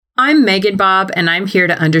I'm Megan Bob, and I'm here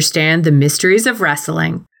to understand the mysteries of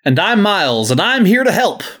wrestling. And I'm Miles, and I'm here to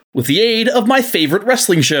help with the aid of my favorite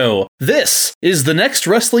wrestling show. This is The Next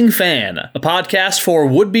Wrestling Fan, a podcast for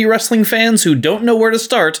would-be wrestling fans who don't know where to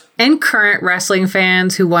start. And current wrestling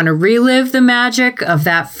fans who want to relive the magic of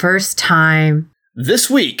that first time.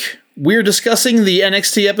 This week, we're discussing the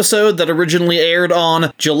NXT episode that originally aired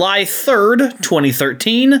on July 3rd,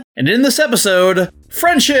 2013. And in this episode,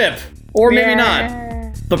 friendship! Or maybe not,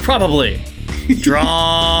 but probably.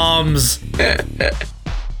 Drums!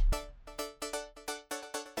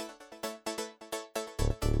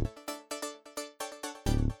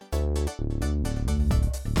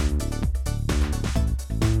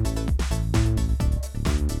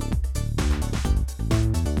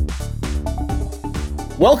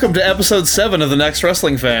 Welcome to episode 7 of The Next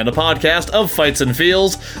Wrestling Fan, a podcast of fights and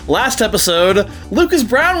feels. Last episode, Lucas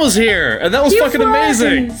Brown was here, and that was fucking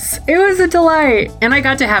amazing. It was a delight, and I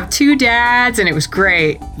got to have 2 dads, and it was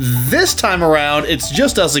great. This time around, it's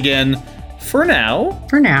just us again, for now.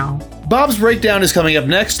 Bob's Breakdown is coming up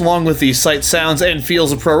next, along with the sights, sounds, and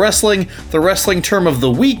feels of pro wrestling, the wrestling term of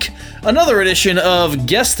the week, another edition of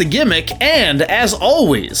Guess the Gimmick, and, as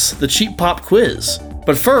always, the Cheap Pop Quiz.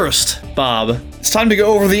 But first, Bob, it's time to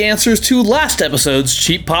go over the answers to last episode's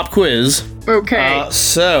Cheap Pop Quiz. Okay.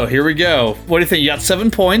 So, here we go. What do you think? You got 7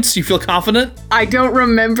 points? You feel confident? I don't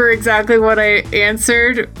remember exactly what I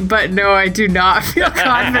answered, but no, I do not feel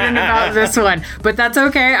confident about this one. But that's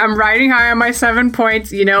okay. I'm riding high on my 7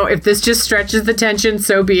 points. You know, if this just stretches the tension,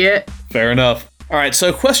 so be it. Fair enough. All right,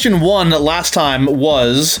 so question 1 last time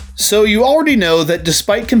was, so you already know that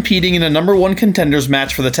despite competing in a number 1 contenders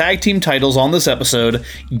match for the tag team titles on this episode,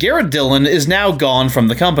 Garrett Dillon is now gone from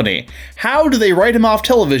the company. How do they write him off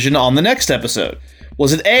television on the next episode?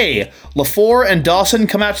 Was it A, LaFour and Dawson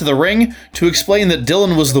come out to the ring to explain that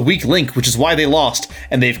Dillon was the weak link, which is why they lost,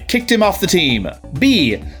 and they've kicked him off the team?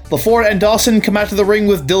 B, LaFour and Dawson come out to the ring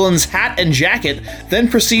with Dillon's hat and jacket, then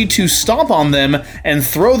proceed to stomp on them and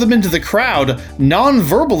throw them into the crowd,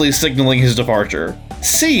 non-verbally signaling his departure.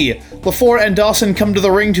 C, LaFour and Dawson come to the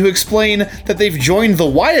ring to explain that they've joined the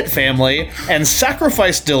Wyatt family and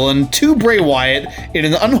sacrificed Dillon to Bray Wyatt in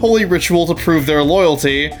an unholy ritual to prove their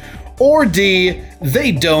loyalty. Or D,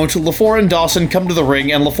 they don't. LaFour and Dawson come to the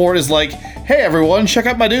ring, and LaFour is like, hey everyone, check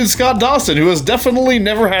out my dude Scott Dawson, who has definitely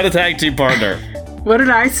never had a tag team partner. What did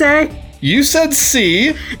I say? You said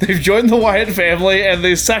C, they've joined the Wyatt family, and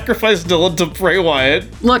they sacrificed Dillon to Bray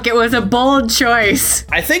Wyatt. Look, it was a bold choice.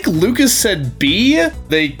 I think Lucas said B,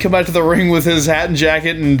 they come out to the ring with his hat and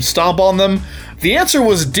jacket and stomp on them. The answer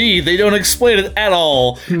was D, they don't explain it at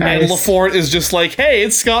all. Nice. And LaFour is just like, hey,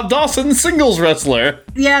 it's Scott Dawson, singles wrestler.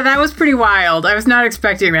 Yeah, that was pretty wild. I was not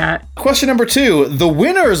expecting that. Question number 2. The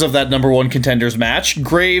winners of that number 1 contenders match,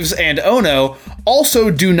 Graves and Ono, also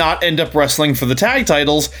do not end up wrestling for the tag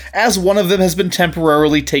titles, as one of them has been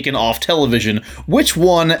temporarily taken off television. Which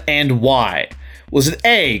one and why? Was it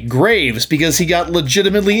A, Graves, because he got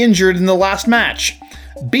legitimately injured in the last match?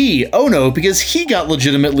 B, Ono, because he got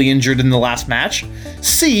legitimately injured in the last match.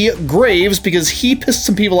 C, Graves, because he pissed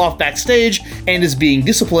some people off backstage and is being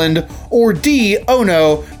disciplined. Or D,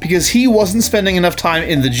 Ono, because he wasn't spending enough time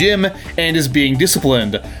in the gym and is being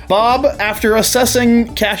disciplined. Bob, after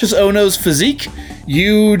assessing Cassius Ono's physique,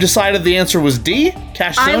 you decided the answer was D,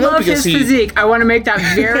 Cassius Ono. I love his physique. I want to make that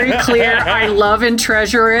very clear. I love and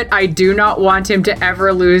treasure it. I do not want him to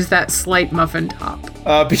ever lose that slight muffin top.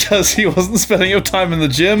 Because he wasn't spending enough time in the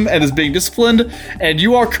gym and is being disciplined, and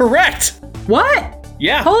you are correct! What?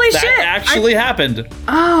 Yeah, holy shit! That actually happened.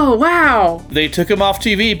 Oh, wow. They took him off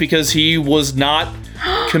TV because he was not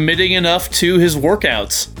committing enough to his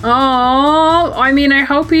workouts. Oh, I mean, I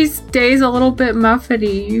hope he stays a little bit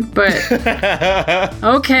muffety, but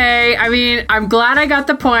okay. I mean, I'm glad I got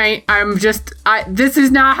the point. This is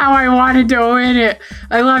not how I wanted to win it.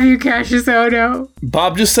 I love you, Cassius Ono.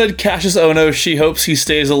 Bob just said Cassius Ono, she hopes he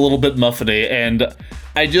stays a little bit muffety, and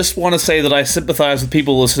I just want to say that I sympathize with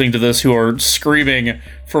people listening to this who are screaming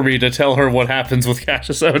for me to tell her what happens with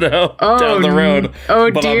Cassius Ono down the road.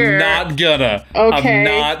 Oh, but dear. I'm not gonna. Okay. I'm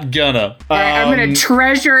not gonna. All right, I'm gonna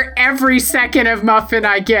treasure every second of muffin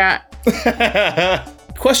I get.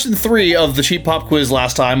 Question 3 of the Cheap Pop Quiz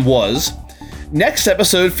last time was, next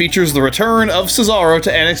episode features the return of Cesaro to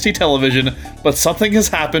NXT television, but something has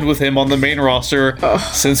happened with him on the main roster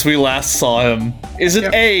since we last saw him. Is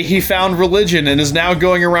it A, he found religion and is now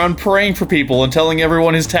going around praying for people and telling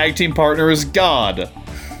everyone his tag team partner is God?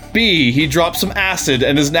 B, he dropped some acid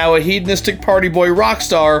and is now a hedonistic party boy rock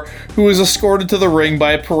star who is escorted to the ring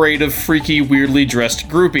by a parade of freaky, weirdly dressed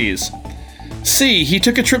groupies? C. He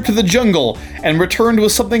took a trip to the jungle and returned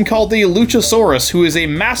with something called the Luchasaurus, who is a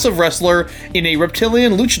massive wrestler in a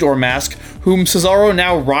reptilian luchador mask, whom Cesaro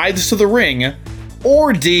now rides to the ring.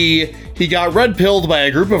 Or D. He got red-pilled by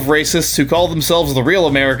a group of racists who call themselves the real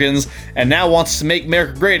Americans and now wants to make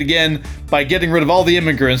America great again by getting rid of all the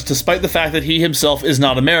immigrants, despite the fact that he himself is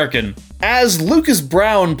not American. As Lucas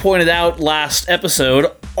Brown pointed out last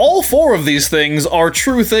episode, all 4 of these things are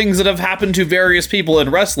true things that have happened to various people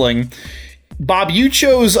in wrestling. Bob, you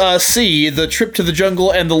chose C, the trip to the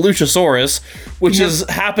jungle and the Luchasaurus, which is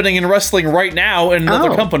happening in wrestling right now in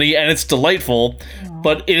another company, and it's delightful.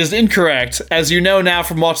 But it is incorrect. As you know now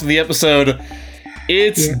from watching the episode,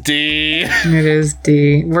 it's D. It is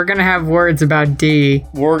D. We're going to have words about D.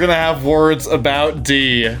 We're going to have words about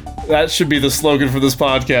D. That should be the slogan for this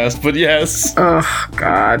podcast, but yes. Oh,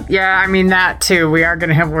 God. Yeah, I mean, that too. We are going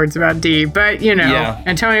to have words about D. But, you know,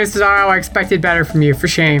 Antonio Cesaro, I expected better from you, for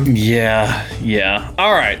shame. Yeah.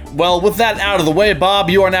 All right. Well, with that out of the way, Bob,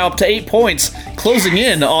 you are now up to 8 points, closing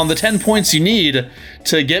in on the 10 points you need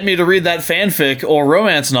to get me to read that fanfic or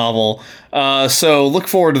romance novel. So look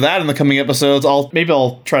forward to that in the coming episodes. Maybe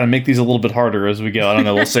I'll try to make these a little bit harder as we go. I don't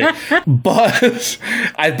know. We'll see. But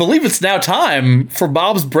I believe it's now time for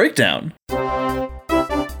Bob's breakdown.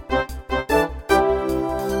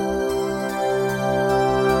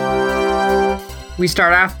 We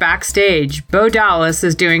start off backstage. Bo Dallas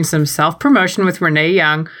is doing some self-promotion with Renee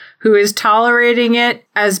Young, who is tolerating it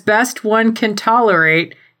as best one can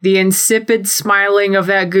tolerate the insipid smiling of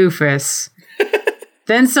that goofus.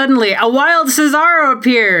 Then suddenly, a wild Cesaro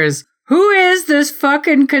appears. Who is this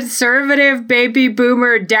fucking conservative baby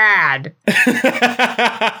boomer dad?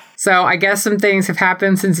 So I guess some things have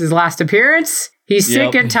happened since his last appearance. He's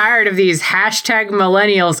sick and tired of these hashtag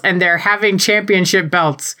millennials and their having championship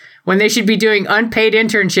belts when they should be doing unpaid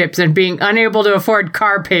internships and being unable to afford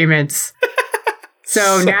car payments.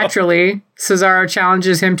 So naturally, Cesaro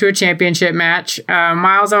challenges him to a championship match.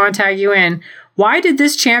 Miles, I want to tag you in. Why did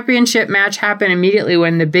this championship match happen immediately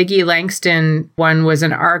when the Biggie Langston one was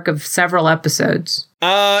an arc of several episodes?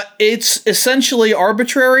 It's essentially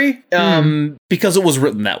arbitrary because it was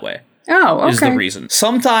written that way. Oh, okay. Is the reason.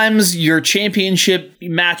 Sometimes your championship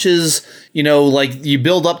matches, you know, like you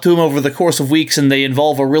build up to them over the course of weeks and they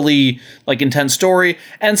involve a really like intense story.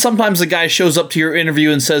 And sometimes the guy shows up to your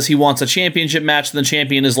interview and says he wants a championship match. And the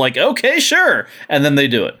champion is like, okay, sure. And then they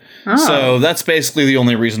do it. Oh. So that's basically the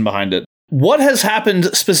only reason behind it. What has happened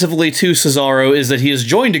specifically to Cesaro is that he has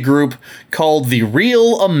joined a group called the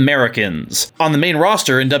Real Americans. On the main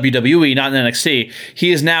roster in WWE, not in NXT,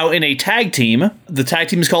 he is now in a tag team. The tag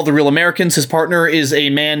team is called the Real Americans. His partner is a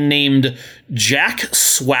man named Jack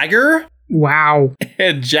Swagger. Wow.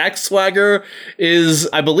 And Jack Swagger is,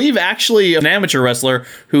 I believe, actually an amateur wrestler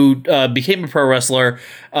who became a pro wrestler.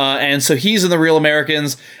 And so he's in the Real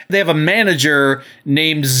Americans. They have a manager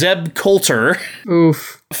named Zeb Coulter.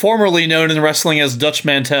 Oof. Formerly known in wrestling as Dutch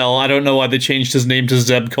Mantel. I don't know why they changed his name to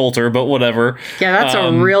Zeb Coulter, but whatever. Yeah, that's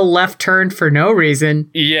a real left turn for no reason.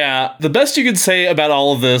 Yeah. The best you can say about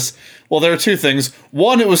all of this, well, there are 2 things.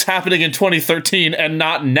 One, it was happening in 2013 and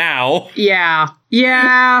not now. Yeah.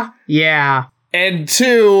 And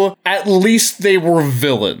 2, at least they were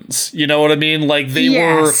villains. You know what I mean? Like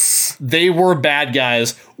they were bad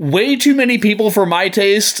guys. Way too many people for my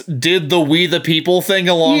taste did the We the People thing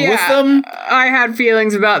along with them. I had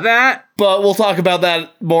feelings about that. But we'll talk about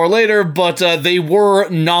that more later. But they were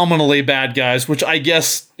nominally bad guys, which I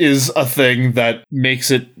guess is a thing that makes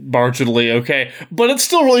it marginally okay. But it's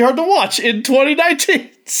still really hard to watch in 2019.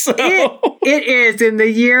 So. It is in the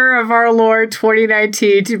year of our Lord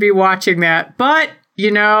 2019 to be watching that. But, you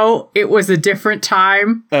know, it was a different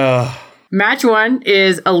time. Match 1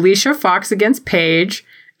 is Alicia Fox against Paige.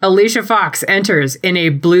 Alicia Fox enters in a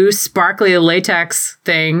blue sparkly latex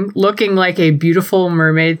thing, looking like a beautiful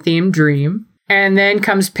mermaid-themed dream. And then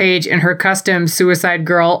comes Paige in her custom Suicide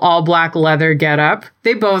Girl all-black leather getup.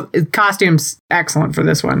 Costumes excellent for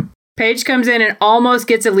this one. Paige comes in and almost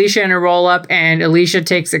gets Alicia in a roll-up, and Alicia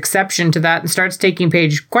takes exception to that and starts taking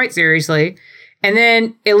Paige quite seriously. And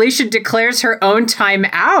then Alicia declares her own time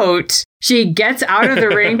out. She gets out of the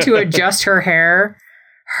ring to adjust her hair.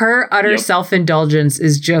 Her utter self-indulgence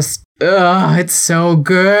is just, it's so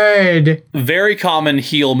good. Very common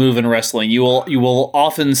heel move in wrestling. You will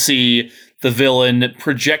often see the villain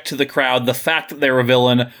project to the crowd the fact that they're a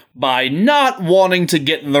villain by not wanting to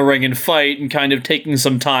get in the ring and fight and kind of taking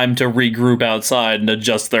some time to regroup outside and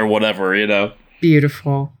adjust their whatever, you know?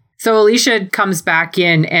 Beautiful. So Alicia comes back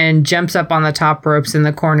in and jumps up on the top ropes in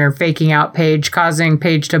the corner, faking out Paige, causing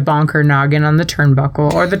Paige to bonk her noggin on the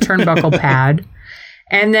turnbuckle or the turnbuckle pad.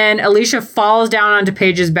 And then Alicia falls down onto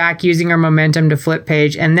Paige's back using her momentum to flip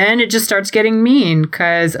Paige. And then it just starts getting mean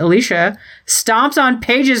because Alicia stomps on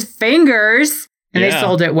Paige's fingers. And they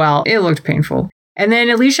sold it well. It looked painful. And then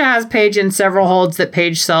Alicia has Paige in several holds that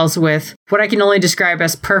Paige sells with what I can only describe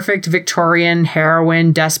as perfect Victorian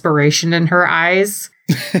heroine desperation in her eyes.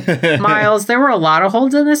 Miles, there were a lot of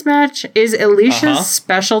holds in this match. Is Alicia's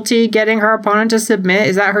specialty getting her opponent to submit?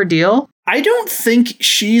 Is that her deal? I don't think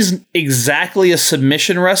she's exactly a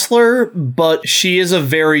submission wrestler, but she is a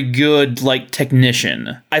very good,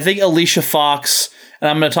 technician. I think Alicia Fox, and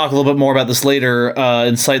I'm going to talk a little bit more about this later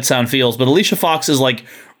in Sight, Sound, Feels, but Alicia Fox is,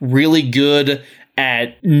 really good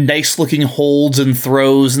at nice-looking holds and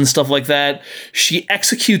throws and stuff like that. She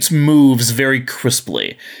executes moves very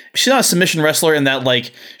crisply. She's not a submission wrestler in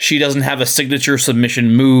that, she doesn't have a signature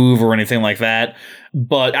submission move or anything like that,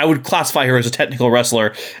 but I would classify her as a technical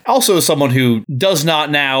wrestler. Also someone who does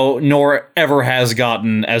not now, nor ever has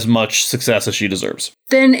gotten as much success as she deserves.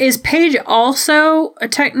 Then is Paige also a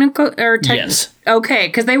technical Yes. Okay,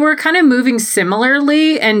 because they were kind of moving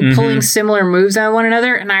similarly and pulling similar moves on one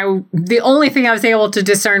another, and the only thing I was able to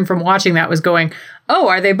discern from watching that was going, oh,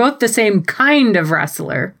 are they both the same kind of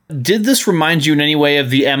wrestler? Did this remind you in any way of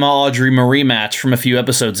the Emma Audrey Marie match from a few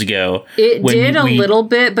episodes ago? It did a little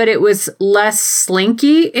bit, but it was less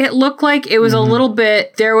slinky. It looked like it was a little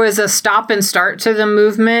bit, there was a stop and start to the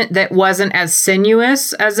movement that wasn't as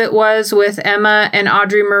sinuous as it was with Emma and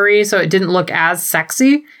Audrey Marie, so it didn't look as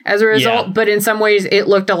sexy as a result. But in some ways, it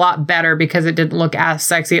looked a lot better because it didn't look as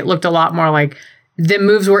sexy. It looked a lot more like the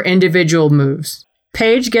moves were individual moves.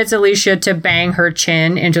 Paige gets Alicia to bang her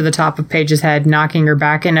chin into the top of Paige's head, knocking her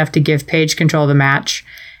back enough to give Paige control of the match.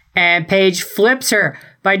 And Paige flips her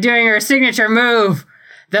by doing her signature move,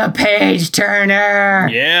 the Paige Turner.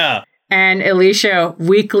 Yeah. And Alicia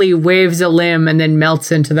weakly waves a limb and then melts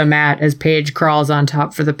into the mat as Paige crawls on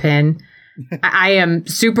top for the pin. I am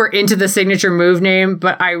super into the signature move name,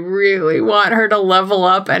 but I really want her to level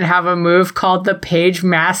up and have a move called the Paige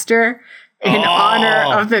Master in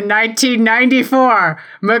honor of the 1994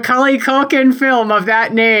 Macaulay Culkin film of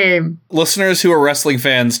that name. Listeners who are wrestling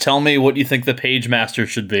fans, tell me what you think the Paige Master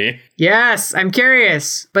should be. Yes, I'm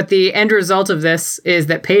curious. But the end result of this is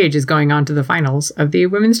that Paige is going on to the finals of the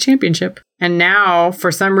Women's Championship. And now,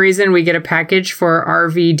 for some reason, we get a package for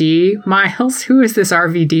RVD. Miles, who is this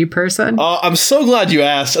RVD person? I'm so glad you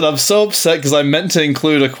asked, and I'm so upset because I meant to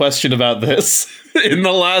include a question about this in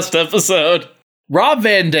the last episode. Rob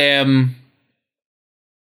Van Dam...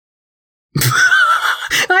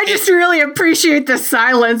 I just really appreciate the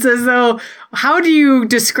silence, as though, how do you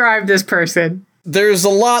describe this person? There's a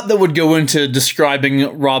lot that would go into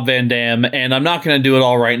describing Rob Van Dam, and I'm not going to do it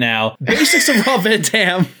all right now. Basics of Rob Van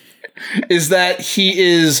Dam is that he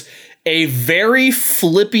is a very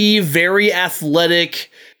flippy, very athletic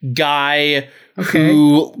guy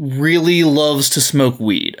who really loves to smoke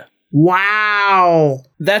weed. Wow.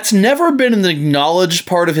 That's never been an acknowledged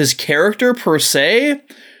part of his character per se,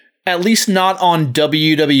 at least not on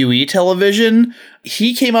WWE television.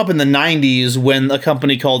 He came up in the 90s when a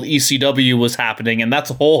company called ECW was happening, and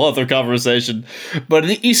that's a whole other conversation. But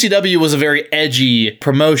ECW was a very edgy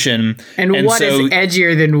promotion. And what is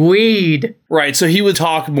edgier than weed? Right, so he would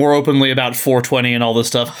talk more openly about 420 and all this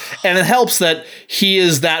stuff. And it helps that he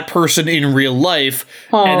is that person in real life,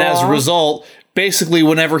 and as a result, basically,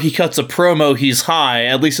 whenever he cuts a promo, he's high.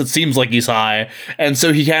 At least it seems like he's high. And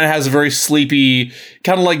so he kind of has a very sleepy,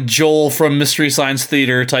 kind of like Joel from Mystery Science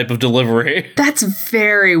Theater type of delivery. That's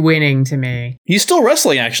very winning to me. He's still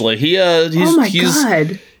wrestling, actually.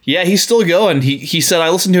 God. Yeah, he's still going. He said,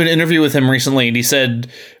 I listened to an interview with him recently, and he said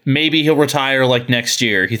maybe he'll retire next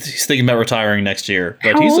year. He's thinking about retiring next year.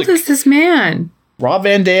 But How old is this man? Rob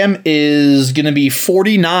Van Dam is going to be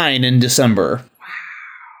 49 in December.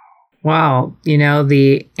 Wow,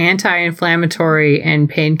 the anti-inflammatory and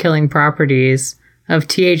pain-killing properties of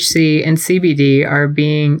THC and CBD are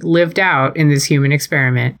being lived out in this human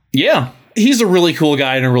experiment. Yeah, he's a really cool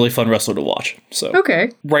guy and a really fun wrestler to watch. So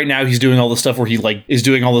right now he's doing all this stuff where he is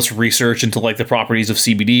doing all this research into the properties of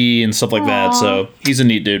CBD and stuff like that. So he's a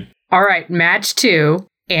neat dude. All right, match 2,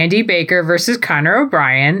 Andy Baker versus Conor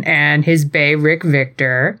O'Brien and his bae Rick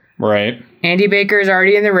Victor. Right. Andy Baker is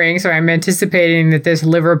already in the ring, so I'm anticipating that this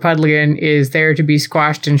Liverpudlian is there to be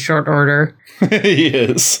squashed in short order. He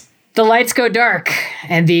is. The lights go dark,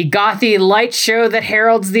 and the gothy light show that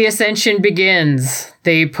heralds the ascension begins.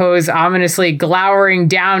 They pose ominously, glowering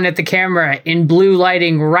down at the camera in blue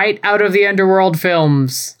lighting right out of the Underworld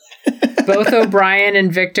films. Both O'Brien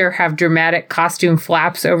and Victor have dramatic costume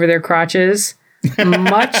flaps over their crotches,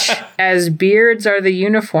 much as beards are the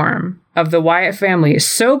uniform. of the Wyatt family,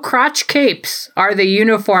 so crotch capes are the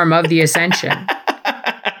uniform of the Ascension.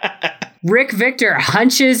 Rick Victor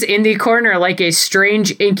hunches in the corner like a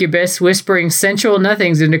strange incubus, whispering sensual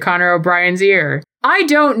nothings into Conor O'Brien's ear. I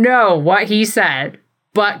don't know what he said,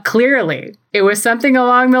 but clearly it was something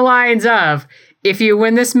along the lines of, if you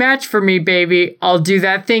win this match for me, baby, I'll do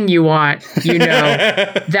that thing you want. You know,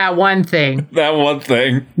 that one thing. That one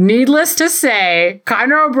thing. Needless to say,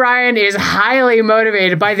 Conor O'Brien is highly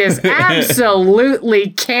motivated by this absolutely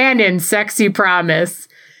canon sexy promise.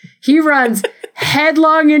 He runs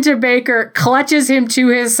headlong into Baker, clutches him to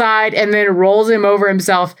his side, and then rolls him over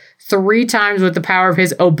himself 3 times with the power of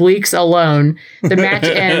his obliques alone. The match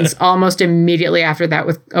ends almost immediately after that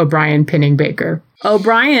with O'Brien pinning Baker.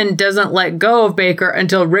 O'Brien doesn't let go of Baker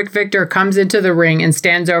until Rick Victor comes into the ring and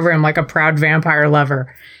stands over him like a proud vampire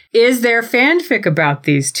lover. Is there fanfic about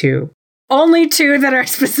these two? Only 2 that are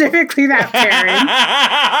specifically that pairing.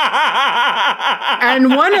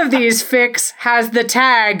 And one of these fics has the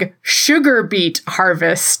tag Sugar Beet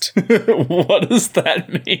Harvest. What does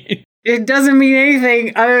that mean? It doesn't mean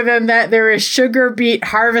anything other than that there is sugar beet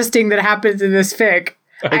harvesting that happens in this fic.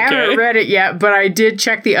 Okay. I haven't read it yet, but I did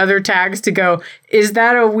check the other tags to go, is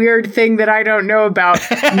that a weird thing that I don't know about?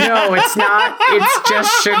 No, it's not. It's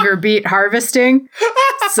just sugar beet harvesting.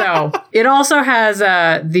 So it also has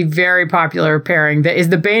the very popular pairing that is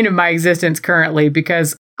the bane of my existence currently,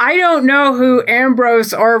 because I don't know who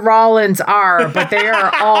Ambrose or Rollins are, but they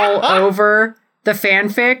are all over the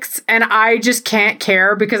fanfics, and I just can't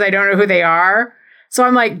care because I don't know who they are. So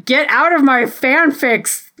I'm like, get out of my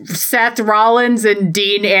fanfics, Seth Rollins and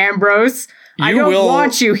Dean Ambrose. I don't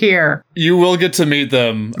want you here. You will get to meet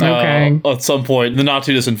them at some point in the not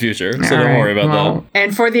too distant future. So don't worry about that.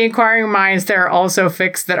 And for the inquiring minds, there are also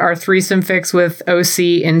fics that are threesome fics with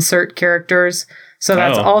OC insert characters. So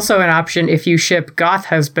that's also an option if you ship goth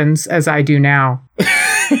husbands, as I do now.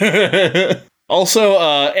 Also,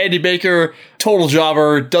 Andy Baker, total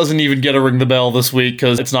jobber, doesn't even get to ring the bell this week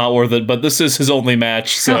because it's not worth it, but this is his only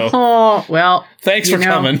match, so... Thanks for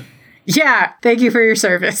coming. Yeah, thank you for your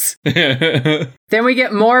service. Then we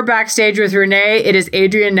get more backstage with Renee. It is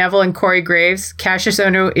Adrian Neville and Corey Graves. Cassius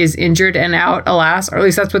Ohno is injured and out, alas, or at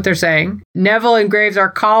least that's what they're saying. Neville and Graves are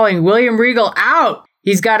calling William Regal out!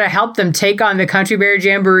 He's got to help them take on the Country Bear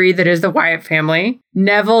Jamboree that is the Wyatt family.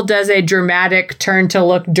 Neville does a dramatic turn to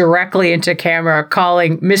look directly into camera,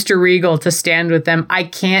 calling Mr. Regal to stand with them. I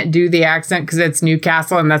can't do the accent because it's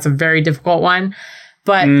Newcastle, and that's a very difficult one.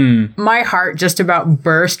 But my heart just about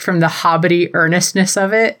burst from the hobbity earnestness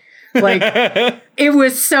of it. Like, it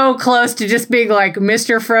was so close to just being like,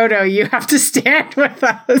 Mr. Frodo, you have to stand with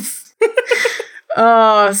us.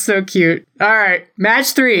 Oh, so cute. All right.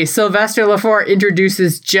 Match 3. Sylvester Lefort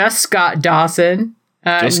introduces just Scott Dawson.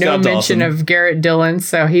 No mention of Garrett Dillon,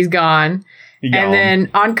 so he's gone. And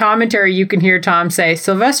then on commentary, you can hear Tom say,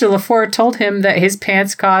 Sylvester Lefort told him that his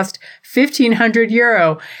pants cost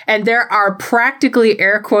 €1,500. And there are practically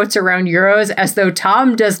air quotes around euros as though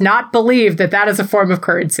Tom does not believe that that is a form of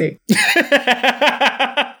currency.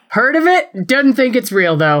 Heard of it? Doesn't think it's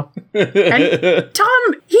real, though. And Tom,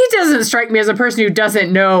 he doesn't strike me as a person who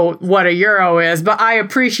doesn't know what a euro is, but I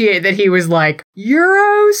appreciate that he was like,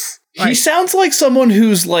 euros? He sounds like someone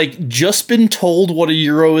who's like just been told what a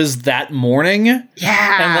euro is that morning.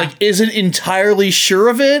 Yeah. And like isn't entirely sure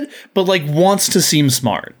of it, but like wants to seem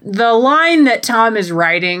smart. The line that Tom is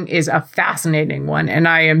writing is a fascinating one, and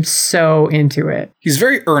I am so into it. He's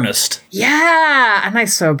very earnest. Yeah, and I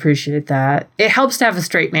so appreciate that. It helps to have a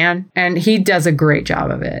straight man, and he does a great job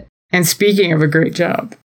of it. And speaking of a great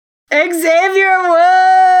job, Xavier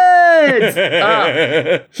Woods!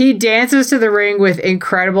 He dances to the ring with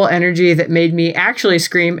incredible energy that made me actually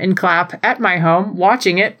scream and clap at my home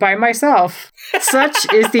watching it by myself.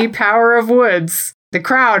 Such is the power of Woods. The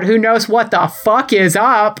crowd, who knows what the fuck is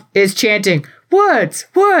up, is chanting, Woods,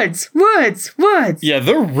 Woods, Woods, Woods. Yeah,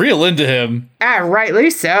 they're real into him. Rightly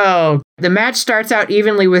so. The match starts out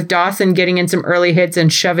evenly with Dawson getting in some early hits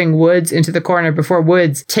and shoving Woods into the corner before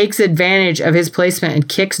Woods takes advantage of his placement and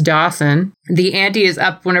kicks Dawson. The ante is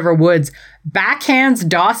up whenever Woods backhands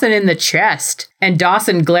Dawson in the chest, and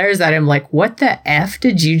Dawson glares at him like, what the F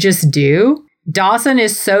did you just do? Dawson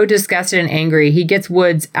is so disgusted and angry, he gets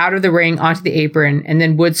Woods out of the ring onto the apron, and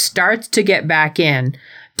then Woods starts to get back in.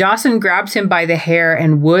 Dawson grabs him by the hair,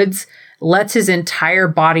 and Woods lets his entire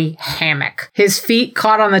body hammock. His feet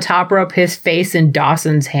caught on the top rope, his face in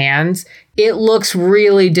Dawson's hands. It looks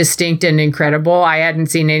really distinct and incredible. I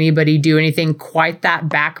hadn't seen anybody do anything quite that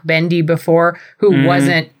backbendy before who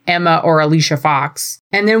wasn't Emma or Alicia Fox.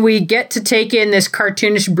 And then we get to take in this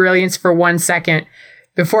cartoonish brilliance for 1 second.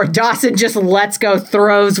 before Dawson just lets go,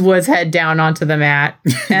 throws Woods' head down onto the mat.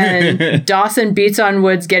 And Dawson beats on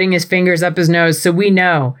Woods, getting his fingers up his nose. So we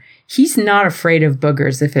know he's not afraid of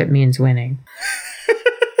boogers if it means winning.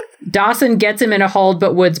 Dawson gets him in a hold,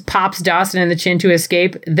 but Woods pops Dawson in the chin to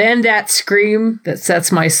escape. Then that scream that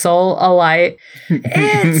sets my soul alight.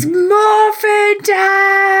 It's Muffin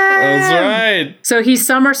time! That's right. So he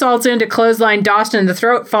somersaults in to clothesline Dawson in the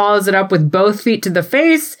throat, follows it up with both feet to the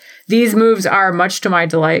face. These moves are, much to my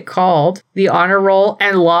delight, called the honor roll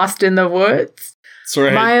and Lost in the Woods. That's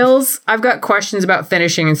right. Miles, I've got questions about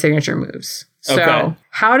finishing and signature moves. So,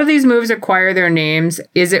 How do these moves acquire their names?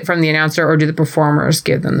 Is it from the announcer or do the performers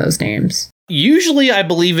give them those names? Usually, I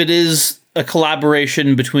believe it is a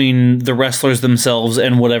collaboration between the wrestlers themselves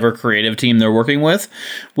and whatever creative team they're working with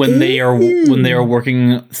when they are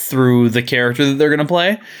working through the character that they're going to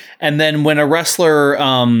play. And then when a wrestler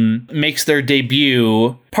makes their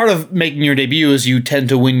debut, part of making your debut is you tend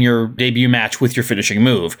to win your debut match with your finishing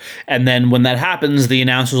move. And then when that happens, the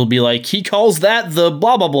announcers will be like, he calls that the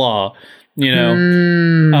blah, blah, blah.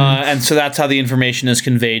 And so that's how the information is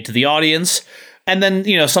conveyed to the audience. And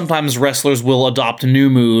then, sometimes wrestlers will adopt new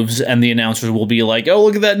moves and the announcers will be like, oh,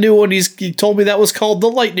 look at that new one. He told me that was called the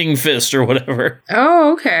Lightning Fist or whatever.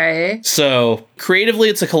 Oh, okay. So creatively,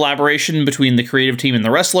 it's a collaboration between the creative team and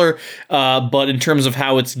the wrestler. But in terms of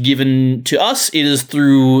how it's given to us, it is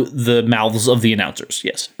through the mouths of the announcers.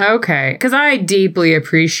 Yes. Okay. Because I deeply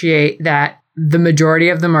appreciate that the majority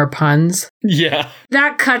of them are puns. Yeah.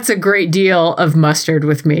 That cuts a great deal of mustard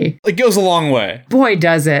with me. It goes a long way. Boy,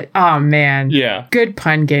 does it. Oh, man. Yeah. Good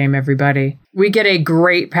pun game, everybody. We get a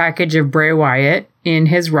great package of Bray Wyatt in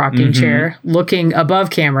his rocking chair, looking above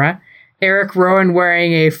camera. Eric Rowan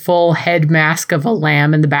wearing a full head mask of a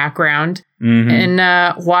lamb in the background. And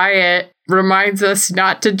Wyatt reminds us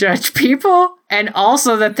not to judge people. And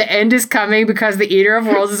also that the end is coming because the Eater of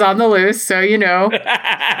Worlds is on the loose. So,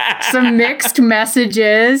 some mixed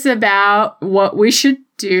messages about what we should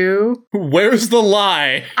do. Where's the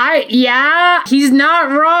lie? He's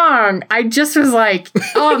not wrong. I just was like,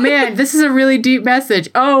 oh man, this is a really deep message.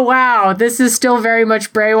 Oh wow, this is still very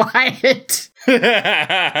much Bray Wyatt.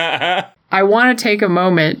 I want to take a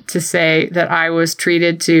moment to say that I was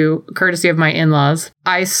treated to courtesy of my in-laws.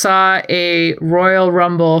 I saw a Royal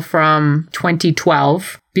Rumble from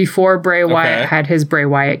 2012 before Bray Wyatt had his Bray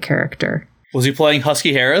Wyatt character. Was he playing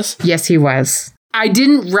Husky Harris? Yes, he was. I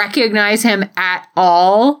didn't recognize him at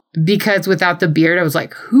all because without the beard, I was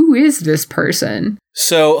like, who is this person?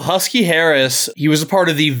 So Husky Harris, he was a part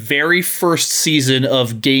of the very first season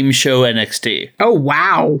of Game Show NXT. Oh,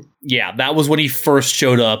 wow. Yeah, that was when he first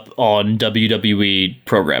showed up on WWE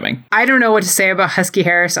programming. I don't know what to say about Husky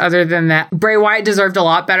Harris other than that Bray Wyatt deserved a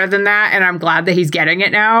lot better than that, and I'm glad that he's getting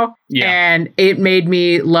it now. Yeah. And it made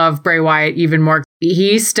me love Bray Wyatt even more.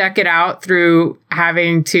 He stuck it out through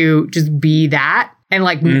having to just be that. And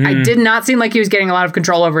I did not seem like he was getting a lot of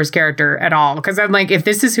control over his character at all. Because I'm like, if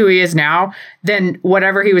this is who he is now, then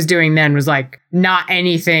whatever he was doing then was not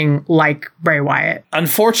anything like Bray Wyatt.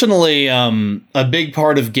 Unfortunately, a big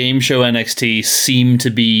part of Game Show NXT seemed to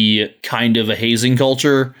be kind of a hazing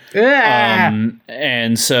culture.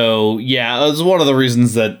 And so, yeah, it's one of the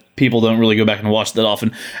reasons that people don't really go back and watch that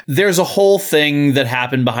often. There's a whole thing that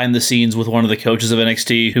happened behind the scenes with one of the coaches of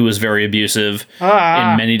NXT who was very abusive in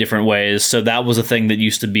many different ways. So that was a thing that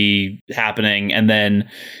used to be happening. And then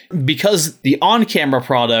because the on-camera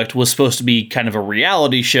product was supposed to be kind of a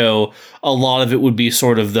reality show, a lot of it would be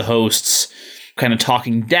sort of the hosts kind of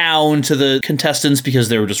talking down to the contestants because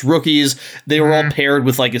they were just rookies. They were all paired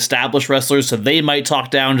with established wrestlers, so they might talk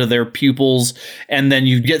down to their pupils, and then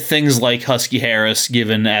you get things like Husky Harris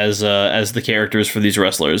given as the characters for these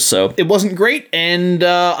wrestlers. So it wasn't great, and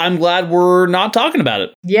I'm glad we're not talking about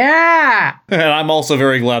it. Yeah! And I'm also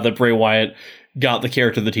very glad that Bray Wyatt got the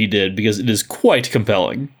character that he did because it is quite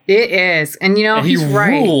compelling. It is. And he's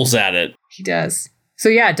right. He rules at it. He does. So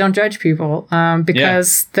yeah, don't judge people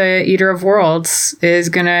because the Eater of Worlds is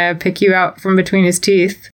going to pick you out from between his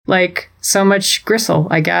teeth like so much gristle,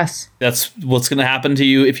 I guess. That's what's going to happen to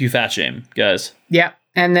you if you fat shame, guys. Yep.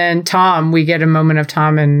 And then Tom, we get a moment of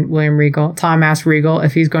Tom and William Regal. Tom asks Regal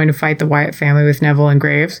if he's going to fight the Wyatt family with Neville and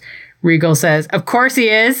Graves. Regal says, of course he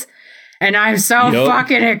is. And I'm so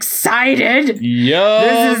fucking excited.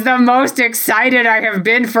 This is the most excited I have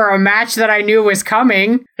been for a match that I knew was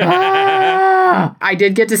coming. I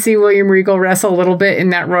did get to see William Regal wrestle a little bit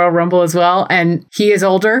in that Royal Rumble as well. And he is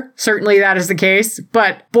older. Certainly that is the case.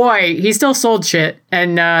 But boy, he still sold shit.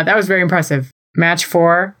 And that was very impressive. Match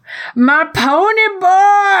 4. My pony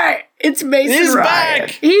boy! It's Mason He's Ryan. back!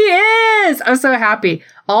 He is! I'm so happy.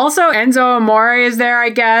 Also, Enzo Amore is there, I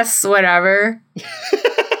guess. Whatever.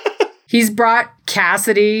 He's brought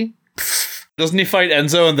Cassidy. Doesn't he fight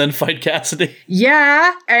Enzo and then fight Cassidy?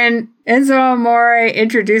 Yeah, and Enzo Amore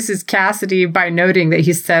introduces Cassidy by noting that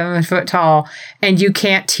he's 7 foot tall, and you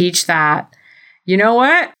can't teach that. You know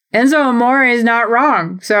what? Enzo Amore is not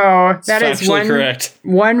wrong. So that is correct.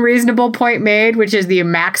 One reasonable point made, which is the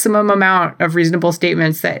maximum amount of reasonable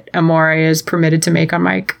statements that Amore is permitted to make on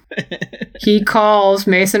mic. He calls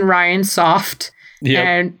Mason Ryan soft. Yep.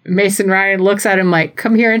 And Mason Ryan looks at him like,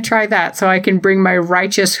 come here and try that so I can bring my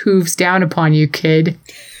righteous hooves down upon you, kid.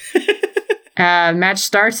 Match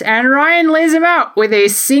starts and Ryan lays him out with a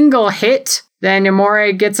single hit. Then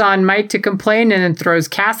Amore gets on mic to complain and then throws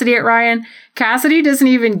Cassidy at Ryan. Cassidy doesn't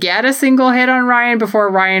even get a single hit on Ryan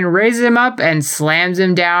before Ryan raises him up and slams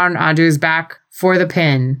him down onto his back for the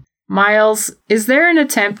pin. Miles, is there an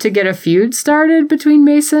attempt to get a feud started between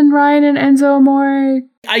Mason Ryan and Enzo Amore?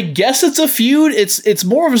 I guess it's a feud. It's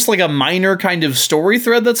more of just like a minor kind of story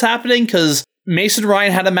thread that's happening because Mason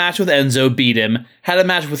Ryan had a match with Enzo, beat him. Had a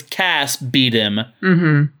match with Cass, beat him.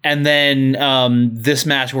 Mm-hmm. And then this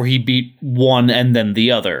match where he beat one and then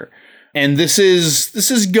the other. And this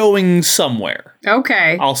is going somewhere.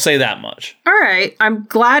 Okay. I'll say that much. All right. I'm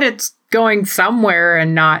glad it's going somewhere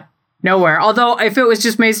and not nowhere. Although if it was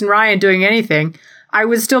just Mason Ryan doing anything, I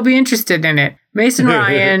would still be interested in it. Mason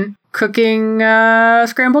Ryan cooking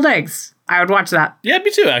scrambled eggs. I would watch that. Yeah, me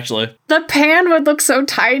too, actually. The pan would look so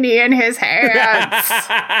tiny in his hands.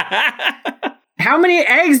 How many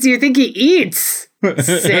eggs do you think he eats?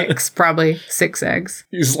 6, probably. 6 eggs.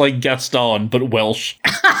 He's like Gaston, but Welsh.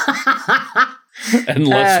 And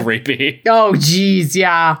less rapey. Oh, geez,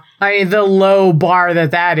 yeah. I mean, the low bar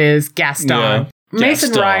that is, Gaston. Yeah.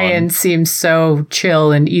 Mason Ryan seems so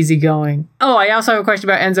chill and easygoing. Oh, I also have a question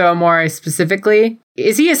about Enzo Amore specifically.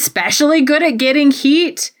 Is he especially good at getting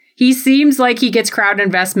heat? He seems like he gets crowd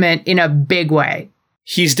investment in a big way.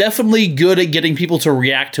 He's definitely good at getting people to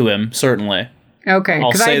react to him, certainly. Okay.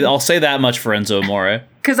 I'll say that much for Enzo Amore.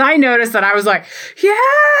 Because I noticed that I was like, yeah,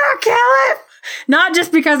 kill him! Not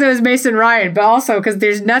just because it was Mason Ryan, but also because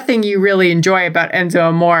there's nothing you really enjoy about Enzo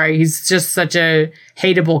Amore. He's just such a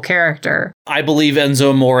hateable character. I believe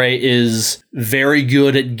Enzo Amore is very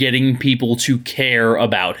good at getting people to care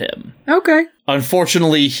about him. Okay.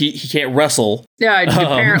 Unfortunately, he can't wrestle. Yeah,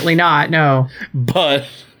 apparently not, no. But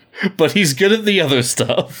he's good at the other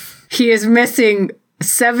stuff. He is missing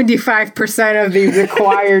 75% of the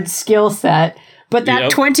required skill set, but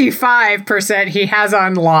that 25% he has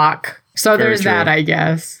on lock. So very there's true. That, I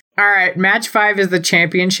guess. All right, match 5 is the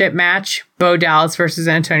championship match. Bo Dallas versus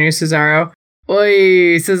Antonio Cesaro.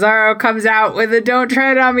 Oy, Cesaro comes out with a "Don't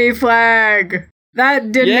Tread on Me" flag.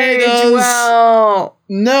 That didn't age well.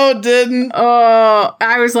 No, it didn't. Oh,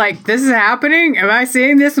 I was like, this is happening? Am I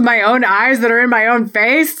seeing this with my own eyes that are in my own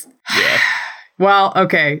face? Yeah. Well,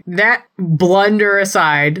 okay, that blunder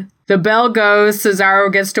aside, the bell goes,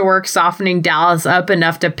 Cesaro gets to work softening Dallas up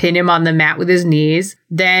enough to pin him on the mat with his knees.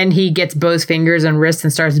 Then he gets Bo's fingers and wrists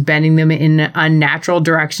and starts bending them in unnatural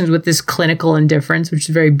directions with this clinical indifference, which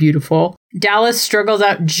is very beautiful. Dallas struggles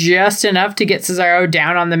out just enough to get Cesaro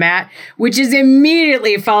down on the mat, which is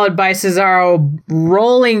immediately followed by Cesaro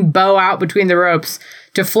rolling Bo out between the ropes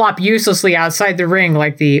to flop uselessly outside the ring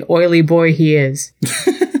like the oily boy he is.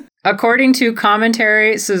 According to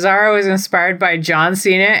commentary, Cesaro is inspired by John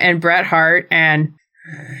Cena and Bret Hart and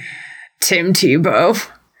Tim Tebow.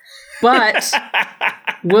 But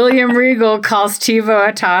William Regal calls Tebow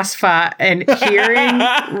a toss spot, and hearing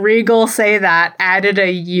Regal say that added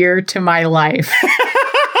a year to my life.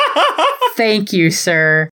 Thank you,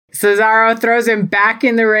 sir. Cesaro throws him back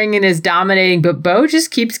in the ring and is dominating, but Bo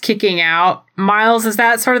just keeps kicking out. Miles, is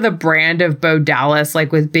that sort of the brand of Bo Dallas,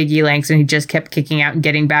 like with Big E Langston, he just kept kicking out and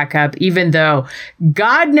getting back up, even though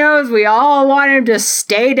God knows we all want him to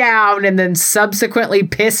stay down and then subsequently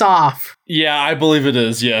piss off? Yeah, I believe it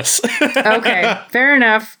is, yes. Okay, fair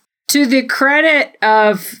enough. To the credit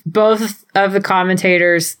of both of the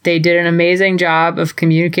commentators, they did an amazing job of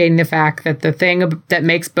communicating the fact that the thing that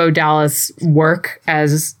makes Bo Dallas work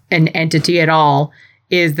as an entity at all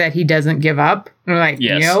is that he doesn't give up. And we're like,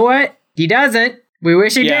 yes. You know what? He doesn't. We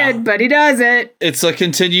wish he did, but he doesn't. It's a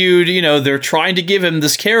continued, they're trying to give him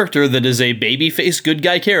this character that is a babyface good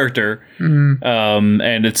guy character. Mm.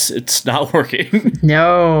 And it's not working.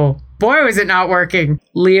 No. Boy, was it not working.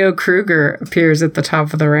 Leo Kruger appears at the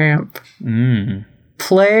top of the ramp.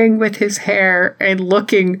 Playing with his hair and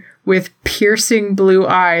looking with piercing blue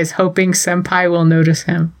eyes, hoping Senpai will notice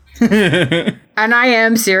him. And I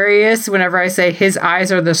am serious whenever I say his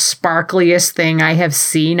eyes are the sparkliest thing I have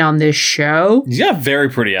seen on this show. He's got very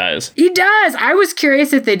pretty eyes. He does. I was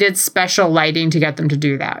curious if they did special lighting to get them to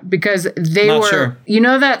do that because they Not were, sure. You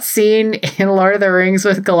know that scene in Lord of the Rings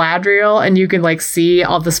with Galadriel and you can like see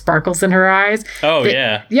all the sparkles in her eyes? Oh,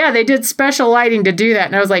 yeah. Yeah, they did special lighting to do that.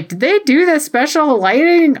 And I was like, did they do the special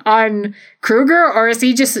lighting on Kruger, or is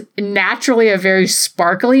he just naturally a very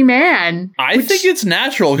sparkly man? I think it's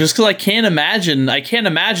natural, just because I can't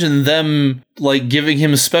imagine them like giving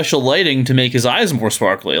him special lighting to make his eyes more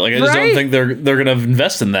sparkly. Like I just don't think they're gonna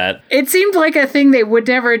invest in that. It seemed like a thing they would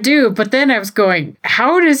never do, but then I was going,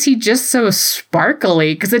 how is he just so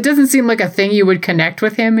sparkly? Because it doesn't seem like a thing you would connect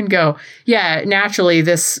with him and go, yeah, naturally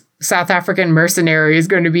this South African mercenary is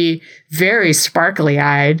going to be very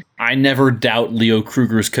sparkly-eyed. I never doubt Leo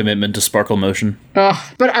Kruger's commitment to sparkle motion.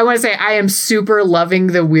 Oh, but I want to say I am super loving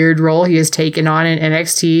the weird role he has taken on in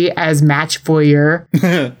NXT as match voyeur.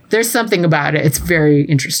 There's something about it. It's very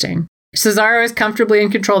interesting. Cesaro is comfortably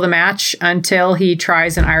in control of the match until he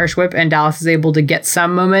tries an Irish whip and Dallas is able to get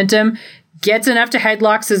some momentum. Gets enough to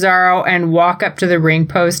headlock Cesaro and walk up to the ring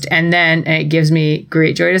post. And then, and it gives me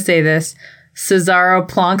great joy to say this, Cesaro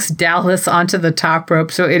plonks Dallas onto the top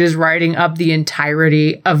rope, so it is riding up the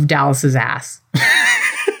entirety of Dallas's ass.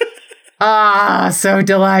 So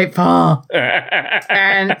delightful.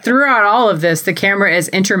 And throughout all of this, the camera is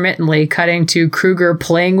intermittently cutting to Kruger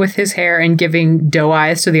playing with his hair and giving doe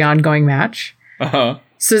eyes to the ongoing match. Uh-huh.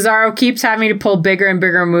 Cesaro keeps having to pull bigger and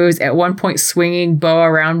bigger moves, at one point swinging Bo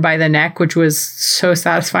around by the neck, which was so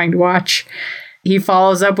satisfying to watch. He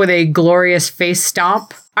follows up with a glorious face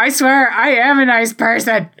stomp. I swear, I am a nice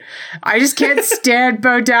person. I just can't stand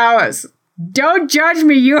Bo Dallas. Don't judge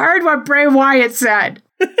me. You heard what Bray Wyatt said.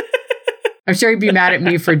 I'm sure he'd be mad at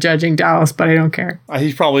me for judging Dallas, but I don't care.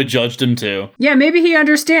 He probably judged him too. Yeah, maybe he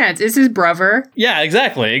understands. It's his brother. Yeah,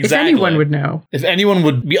 exactly. If anyone would know. If anyone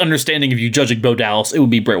would be understanding of you judging Bo Dallas, it would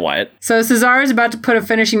be Bray Wyatt. So Cesaro is about to put a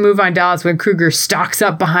finishing move on Dallas when Kruger stalks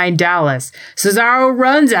up behind Dallas. Cesaro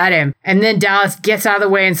runs at him, and then Dallas gets out of the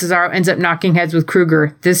way and Cesaro ends up knocking heads with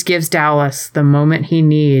Kruger. This gives Dallas the moment he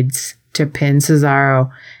needs to pin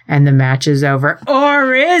Cesaro, and the match is over.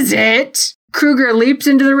 Or is it? Kruger leaps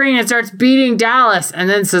into the ring and starts beating Dallas, and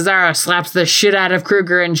then Cesaro slaps the shit out of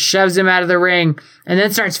Kruger and shoves him out of the ring, and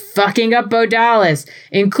then starts fucking up Bo Dallas,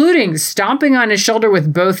 including stomping on his shoulder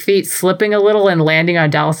with both feet, slipping a little and landing on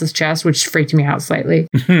Dallas's chest, which freaked me out slightly.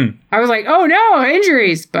 I was like, oh no,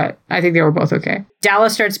 injuries, but I think they were both okay.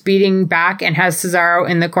 Dallas starts beating back and has Cesaro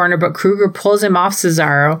in the corner, but Kruger pulls him off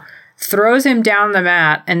Cesaro, throws him down the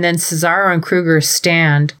mat, and then Cesaro and Kruger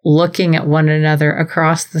stand looking at one another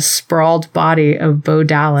across the sprawled body of Bo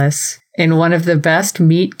Dallas in one of the best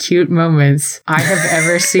meet cute moments I have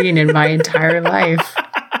ever seen in my entire life.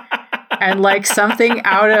 And like something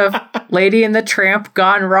out of Lady and the Tramp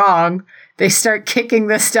gone wrong, they start kicking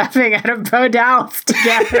the stuffing out of Bo Dallas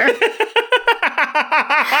together.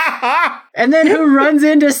 And then who runs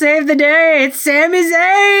in to save the day? It's Sami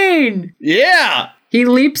Zayn! Yeah! He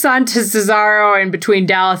leaps onto Cesaro, and between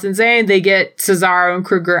Dallas and Zayn, they get Cesaro and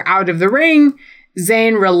Kruger out of the ring.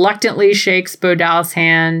 Zayn reluctantly shakes Bo Dallas'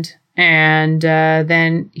 hand, and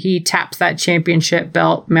then he taps that championship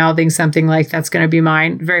belt, mouthing something like, that's going to be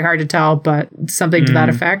mine. Very hard to tell, but something to that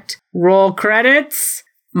effect. Roll credits.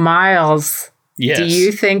 Miles, yes. Do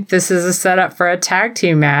you think this is a setup for a tag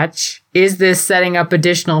team match? Is this setting up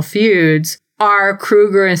additional feuds? Are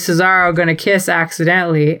Kruger and Cesaro going to kiss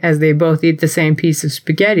accidentally as they both eat the same piece of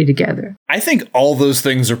spaghetti together? I think all those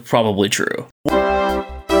things are probably true.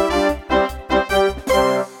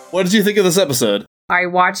 What did you think of this episode? I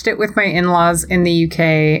watched it with my in-laws in the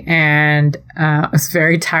UK, and I was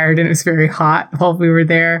very tired and it was very hot while we were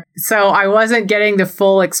there. So I wasn't getting the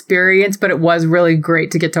full experience, but it was really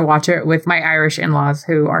great to get to watch it with my Irish in-laws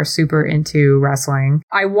who are super into wrestling.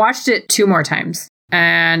 I watched it 2 more times.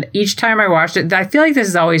 And each time I watched it, I feel like this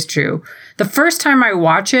is always true. The first time I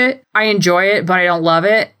watch it, I enjoy it, but I don't love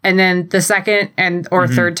it. And then the second or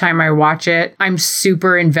third time I watch it, I'm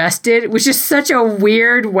super invested, which is such a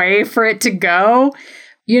weird way for it to go.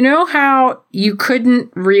 You know how you couldn't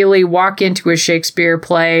really walk into a Shakespeare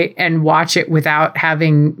play and watch it without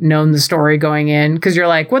having known the story going in? Because you're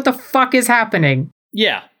like, what the fuck is happening?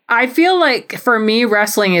 Yeah. I feel like for me,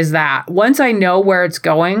 wrestling is that. Once I know where it's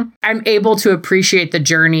going, I'm able to appreciate the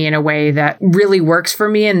journey in a way that really works for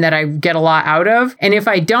me and that I get a lot out of. And if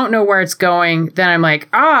I don't know where it's going, then I'm like,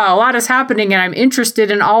 a lot is happening and I'm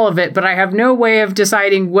interested in all of it, but I have no way of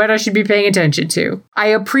deciding what I should be paying attention to. I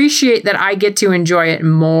appreciate that I get to enjoy it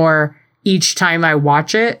more each time I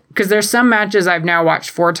watch it, because there's some matches I've now watched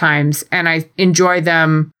 4 times and I enjoy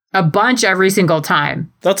them a bunch every single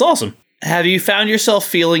time. That's awesome. Have you found yourself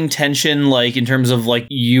feeling tension, like in terms of like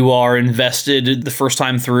you are invested the first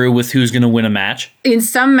time through with who's going to win a match? In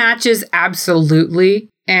some matches, absolutely.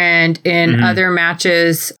 And in other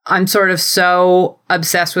matches, I'm sort of so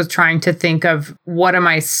obsessed with trying to think of what am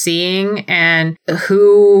I seeing and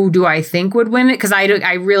who do I think would win it? Because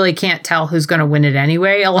I really can't tell who's going to win it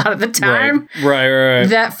anyway a lot of the time. Right.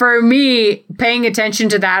 That for me, paying attention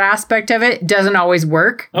to that aspect of it doesn't always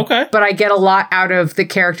work. Okay. But I get a lot out of the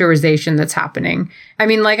characterization that's happening. I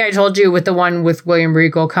mean, like I told you with the one with William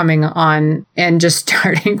Regal coming on and just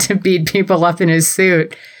starting to beat people up in his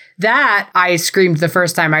suit. That I screamed the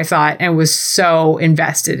first time I saw it and was so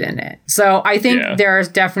invested in it. So I think there's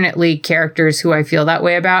definitely characters who I feel that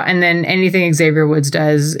way about. And then anything Xavier Woods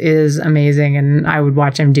does is amazing. And I would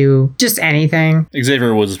watch him do just anything.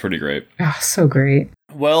 Xavier Woods is pretty great. Oh, so great.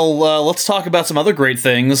 Well, let's talk about some other great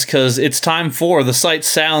things because it's time for the sights,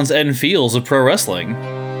 sounds, and feels of pro wrestling.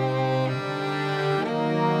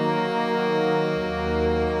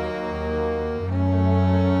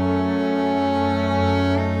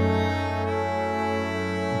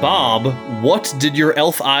 Bob, what did your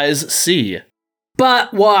elf eyes see?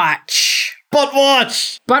 Butt watch. Butt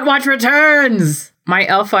watch! Butt watch returns! My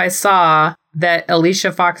elf eyes saw that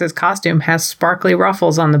Alicia Fox's costume has sparkly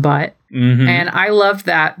ruffles on the butt. Mm-hmm. And I loved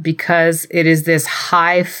that because it is this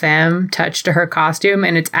high femme touch to her costume.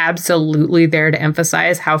 And it's absolutely there to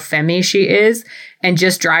emphasize how femmy she is. And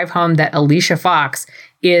just drive home that Alicia Fox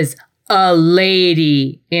is a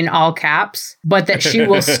lady in all caps, but that she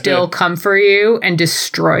will still come for you and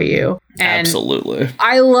destroy you. And absolutely.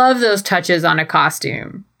 I love those touches on a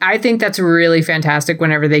costume. I think that's really fantastic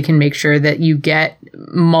whenever they can make sure that you get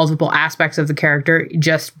multiple aspects of the character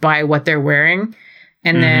just by what they're wearing.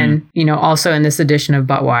 And then, also in this edition of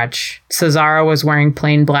Butt Watch, Cesaro was wearing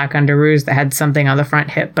plain black underoos that had something on the front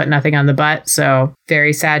hip, but nothing on the butt. So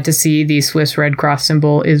very sad to see the Swiss Red Cross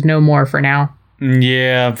symbol is no more for now.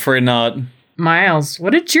 Yeah, I'm afraid not. Miles,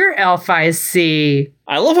 what did your elf eyes see?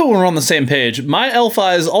 I love it when we're on the same page. My elf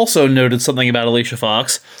eyes also noted something about Alicia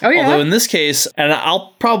Fox. Oh, yeah? Although in this case, and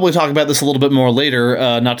I'll probably talk about this a little bit more later,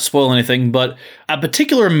 not to spoil anything, but a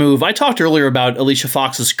particular move, I talked earlier about Alicia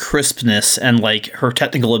Fox's crispness and like her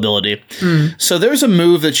technical ability. So there's a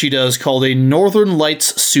move that she does called a Northern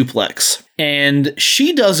Lights suplex. And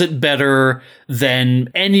she does it better than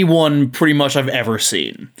anyone pretty much I've ever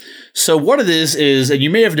seen. So what it is, and you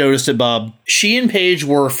may have noticed it, Bob, she and Paige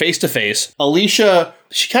were face to face. Alicia,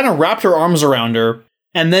 she kind of wrapped her arms around her,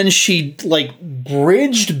 and then she like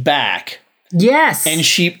bridged back. Yes. And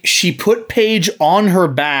she put Paige on her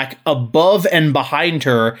back above and behind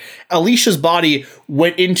her. Alicia's body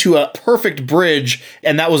went into a perfect bridge,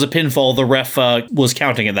 and that was a pinfall. The ref was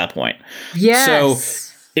counting at that point. Yes. So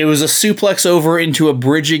it was a suplex over into a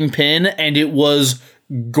bridging pin, and it was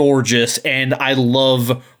gorgeous, and I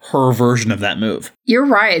love her version of that move. You're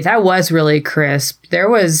right. That was really crisp. There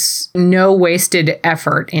was no wasted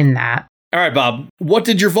effort in that. All right, Bob, what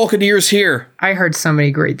did your Vulcan ears hear? I heard so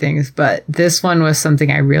many great things, but this one was something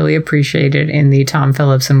I really appreciated in the Tom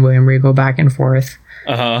Phillips and William Regal back and forth.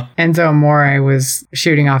 Enzo Amore was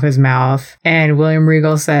shooting off his mouth, and William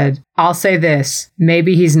Regal said, "I'll say this,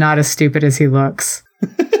 maybe he's not as stupid as he looks."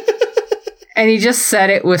 And he just said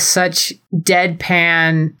it with such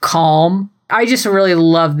deadpan calm. I just really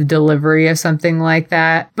love the delivery of something like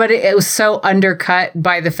that. But it was so undercut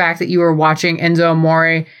by the fact that you were watching Enzo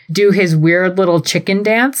Amore do his weird little chicken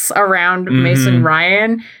dance around Mason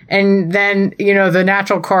Ryan. And then, the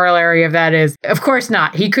natural corollary of that is, of course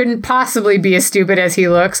not. He couldn't possibly be as stupid as he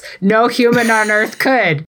looks. No human on earth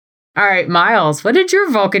could. All right, Miles, what did your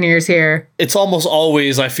Vulcan ears hear? It's almost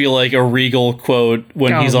always, I feel like, a Regal quote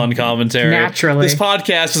when he's on commentary. Naturally. This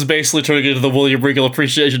podcast is basically turning into the William Regal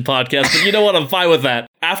Appreciation Podcast, but you know what? I'm fine with that.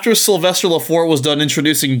 After Sylvester Lafort was done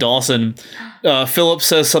introducing Dawson, Phillips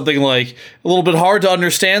says something like, a little bit hard to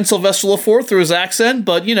understand Sylvester Lafort through his accent,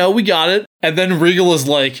 but, we got it. And then Regal is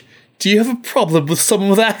like, do you have a problem with someone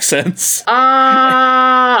with accents?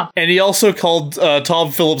 And he also called Tom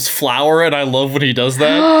Phillips Flower, and I love when he does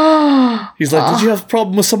that. He's like, did you have a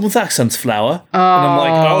problem with someone with accents, Flower? And I'm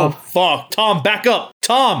like, oh, fuck. Tom, back up.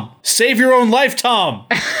 Tom, save your own life, Tom.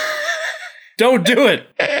 Don't do it.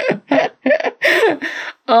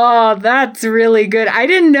 Oh, that's really good. I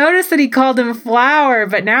didn't notice that he called him Flower,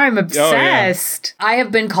 but now I'm obsessed. I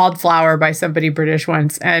have been called Flower by somebody British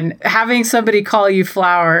once, and having somebody call you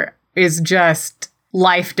Flower is just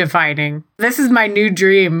life-defining. This is my new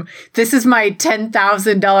dream. This is my $10,000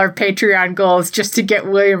 Patreon goal, is just to get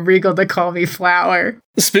William Regal to call me Flower.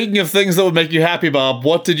 Speaking of things that would make you happy, Bob,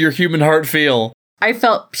 what did your human heart feel? I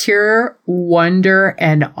felt pure wonder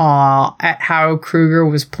and awe at how Kruger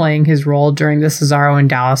was playing his role during the Cesaro and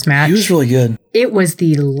Dallas match. He was really good. It was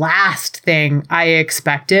the last thing I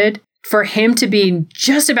expected for him to be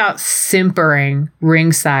just about simpering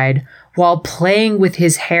ringside while playing with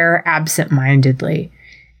his hair absentmindedly.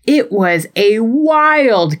 It was a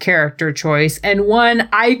wild character choice and one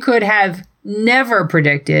I could have never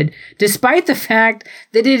predicted, despite the fact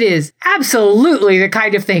that it is absolutely the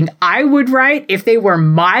kind of thing I would write if they were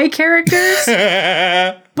my characters.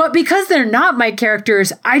 But because they're not my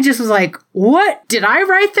characters, I just was like, what? Did I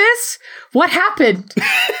write this? What happened?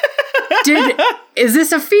 Is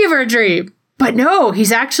this a fever dream? But no,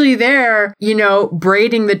 he's actually there,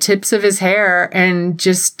 braiding the tips of his hair and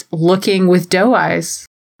just looking with doe eyes.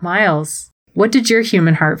 Miles, what did your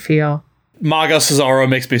human heart feel? Maga Cesaro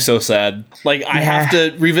makes me so sad. Like, I have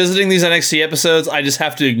to, revisiting these NXT episodes, I just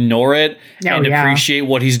have to ignore it and appreciate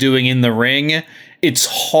what he's doing in the ring. It's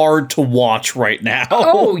hard to watch right now.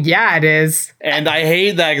 Oh, yeah, it is. And I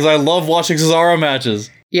hate that because I love watching Cesaro matches.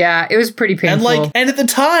 Yeah, it was pretty painful. And at the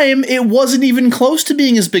time, it wasn't even close to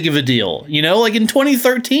being as big of a deal. Like in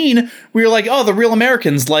 2013, we were like, oh, the Real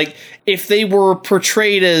Americans, like if they were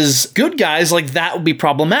portrayed as good guys, like that would be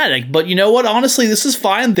problematic. But you know what? Honestly, this is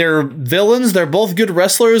fine. They're villains. They're both good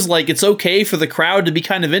wrestlers. Like it's okay for the crowd to be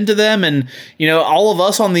kind of into them. And, all of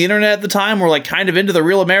us on the internet at the time were like kind of into the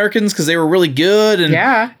Real Americans because they were really good.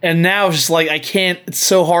 And now it's just like, it's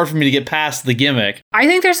so hard for me to get past the gimmick. I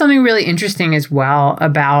think there's something really interesting as well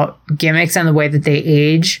about gimmicks and the way that they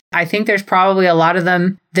age. I think there's probably a lot of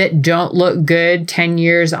them that don't look good 10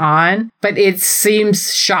 years on, but it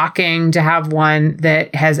seems shocking to have one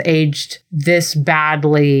that has aged this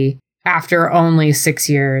badly after only 6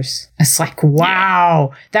 years. It's like,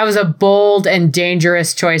 wow, that was a bold and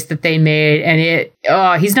dangerous choice that they made.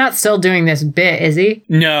 And he's not still doing this bit, is he?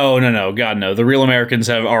 No. God, no. The Real Americans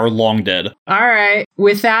are long dead. All right.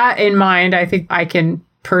 With that in mind, I think I can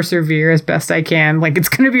persevere as best I can. Like, it's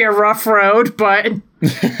going to be a rough road, but...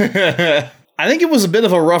 I think it was a bit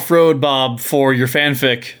of a rough road, Bob, for your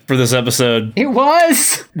fanfic for this episode. It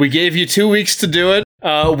was! We gave you 2 weeks to do it.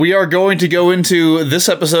 We are going to go into this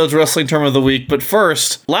episode's Wrestling Term of the Week, but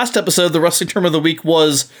first, last episode, the Wrestling Term of the Week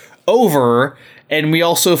was over, and we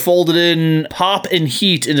also folded in Pop and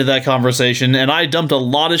Heat into that conversation, and I dumped a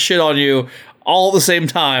lot of shit on you all at the same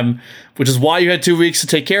time, which is why you had 2 weeks to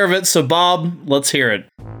take care of it. So, Bob, let's hear it.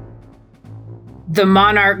 The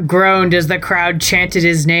Monarch groaned as the crowd chanted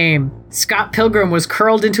his name. Scott Pilgrim was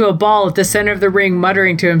curled into a ball at the center of the ring,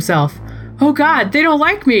 muttering to himself, "Oh God, they don't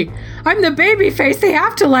like me. I'm the babyface. They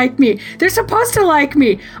have to like me. They're supposed to like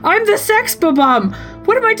me. I'm the sex bum.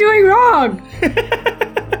 What am I doing wrong?"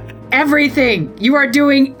 Everything. You are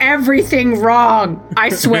doing everything wrong. I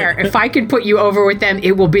swear, if I can put you over with them,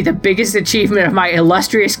 it will be the biggest achievement of my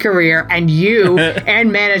illustrious career, and you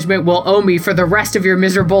and management will owe me for the rest of your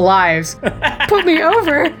miserable lives. Put me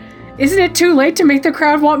over? Isn't it too late to make the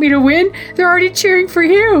crowd want me to win? They're already cheering for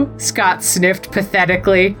you. Scott sniffed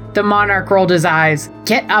pathetically. The Monarch rolled his eyes.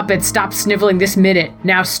 Get up and stop sniveling this minute.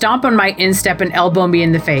 Now stomp on my instep and elbow me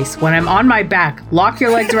in the face. When I'm on my back, lock your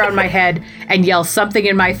legs around my head and yell something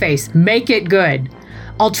in my face. Make it good.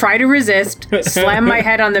 I'll try to resist, slam my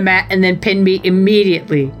head on the mat, and then pin me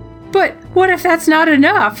immediately. But what if that's not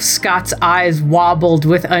enough? Scott's eyes wobbled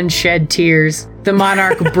with unshed tears. The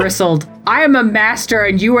Monarch bristled. I am a master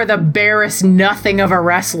and you are the barest nothing of a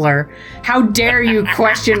wrestler. How dare you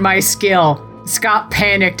question my skill? Scott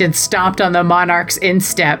panicked and stomped on the Monarch's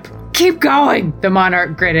instep. Keep going, the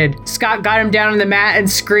Monarch gritted. Scott got him down on the mat and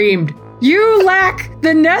screamed, "You lack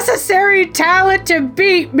the necessary talent to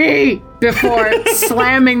beat me!" before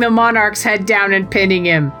slamming the Monarch's head down and pinning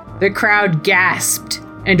him. The crowd gasped,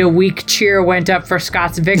 and a weak cheer went up for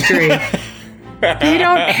Scott's victory. They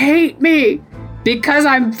don't hate me because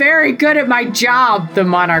I'm very good at my job, the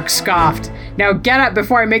Monarch scoffed. Now get up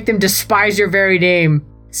before I make them despise your very name.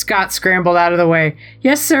 Scott scrambled out of the way.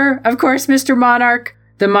 Yes, sir. Of course, Mr. Monarch.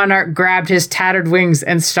 The Monarch grabbed his tattered wings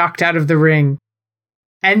and stalked out of the ring.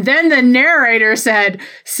 And then the narrator said,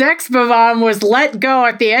 Sex Bavam was let go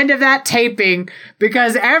at the end of that taping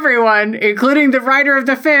because everyone, including the writer of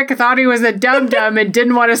the fic, thought he was a dum-dum and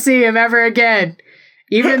didn't want to see him ever again.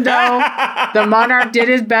 Even though the Monarch did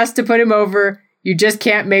his best to put him over, you just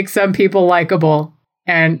can't make some people likable.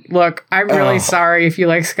 And look, I'm really sorry if you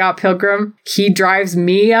like Scott Pilgrim. He drives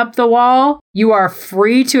me up the wall. You are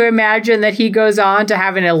free to imagine that he goes on to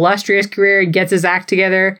have an illustrious career and gets his act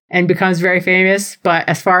together and becomes very famous. But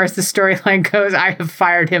as far as the storyline goes, I have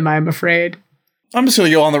fired him, I'm afraid. I'm just going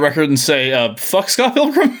to go on the record and say, fuck Scott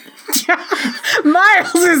Pilgrim.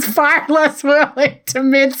 Miles is far less willing to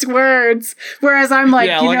mince words. Whereas I'm like,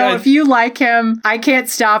 if you like him, I can't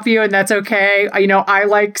stop you, and that's okay. I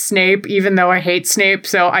like Snape, even though I hate Snape,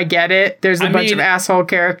 so I get it. There's a bunch of asshole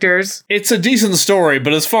characters. It's a decent story,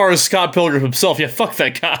 but as far as Scott Pilgrim himself, fuck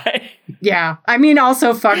that guy. Yeah.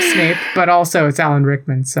 Also fuck Snape, but also it's Alan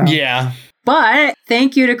Rickman, so. Yeah. But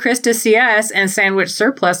thank you to Krista CS and Sandwich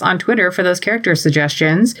Surplus on Twitter for those character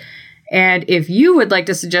suggestions. And if you would like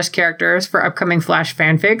to suggest characters for upcoming Flash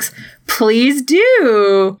fanfics, please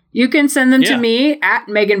do. You can send them to me at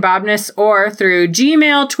Megan Bobness or through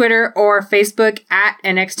Gmail, Twitter, or Facebook at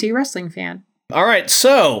NXT Wrestling Fan. All right,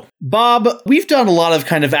 so, Bob, we've done a lot of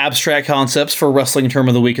kind of abstract concepts for Wrestling Term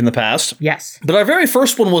of the Week in the past. Yes. But our very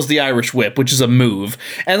first one was the Irish Whip, which is a move.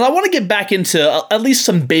 And I want to get back into at least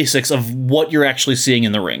some basics of what you're actually seeing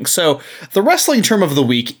in the ring. So, the Wrestling Term of the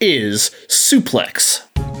Week is suplex.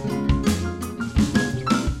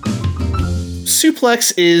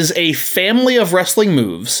 Suplex is a family of wrestling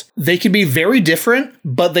moves. They can be very different,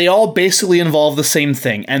 but they all basically involve the same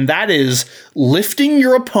thing, and that is lifting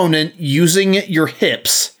your opponent using your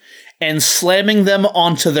hips and slamming them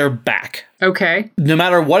onto their back. Okay. No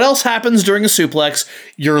matter what else happens during a suplex,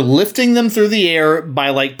 you're lifting them through the air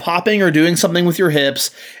by popping or doing something with your hips,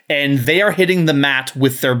 and they are hitting the mat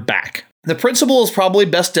with their back. The principle is probably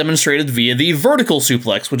best demonstrated via the vertical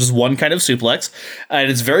suplex, which is one kind of suplex,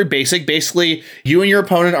 and it's very basic. Basically, you and your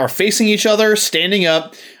opponent are facing each other, standing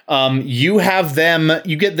up. You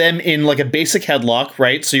get them in a basic headlock,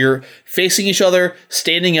 right? So you're facing each other,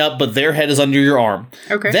 standing up, but their head is under your arm.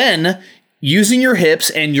 Okay. Then, using your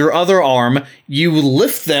hips and your other arm, you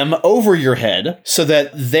lift them over your head so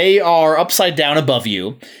that they are upside down above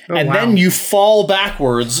you, then you fall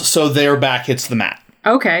backwards so their back hits the mat.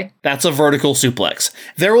 Okay. That's a vertical suplex.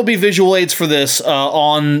 There will be visual aids for this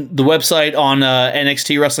on the website on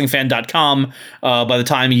nxtwrestlingfan.com by the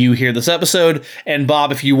time you hear this episode. And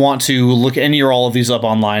Bob, if you want to look any or all of these up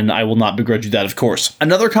online, I will not begrudge you that, of course.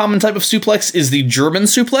 Another common type of suplex is the German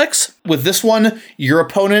suplex. With this one, your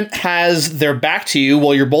opponent has their back to you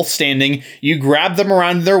while you're both standing. You grab them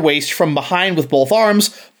around their waist from behind with both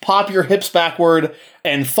arms, pop your hips backward,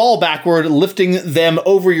 and fall backward, lifting them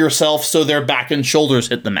over yourself so their back and shoulders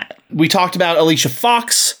hit the mat. We talked about Alicia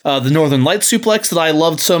Fox, the Northern Lights suplex that I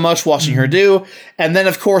loved so much watching her do. And then,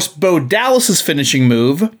 of course, Bo Dallas's finishing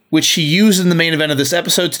move, which she used in the main event of this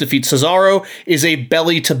episode to defeat Cesaro, is a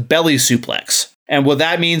belly-to-belly suplex. And what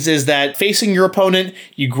that means is that facing your opponent,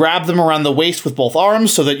 you grab them around the waist with both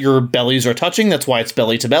arms so that your bellies are touching. That's why it's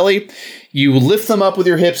belly to belly. You lift them up with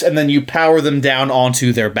your hips and then you power them down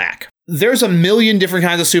onto their back. There's a million different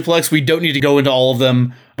kinds of suplex. We don't need to go into all of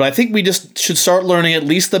them, but I think we just should start learning at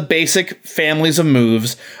least the basic families of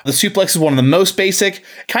moves. The suplex is one of the most basic,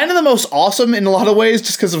 kind of the most awesome in a lot of ways,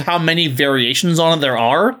 just because of how many variations on it there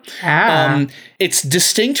are. It's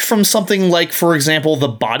distinct from something like, for example, the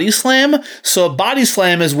body slam. So a body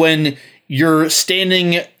slam is when you're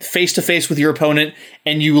standing face to face with your opponent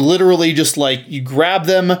and you literally just you grab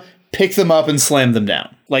them, pick them up, and slam them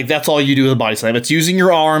down. That's all you do with a body slam. It's using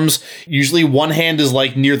your arms. Usually one hand is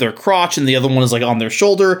near their crotch and the other one is on their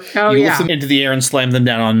shoulder. You lift them into the air and slam them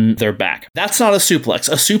down on their back. That's not a suplex.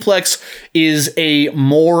 A suplex is a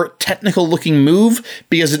more technical looking move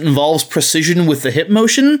because it involves precision with the hip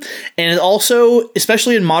motion. And it also,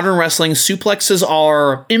 especially in modern wrestling, suplexes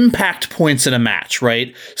are impact points in a match,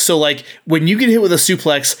 right? So when you get hit with a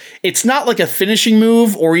suplex, it's not like a finishing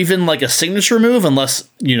move or even a signature move, unless,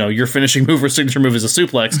 your finishing move or signature move is a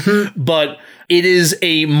suplex. But it is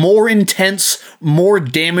a more intense, more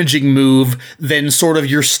damaging move than sort of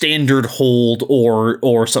your standard hold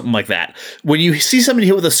or something like that. When you see somebody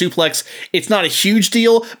hit with a suplex, it's not a huge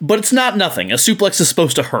deal, but it's not nothing. A suplex is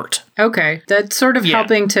supposed to hurt. Okay, that's sort of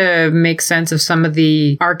helping to make sense of some of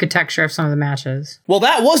the architecture of some of the matches. Well,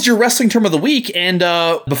 that was your wrestling term of the week, and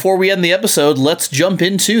before we end the episode, let's jump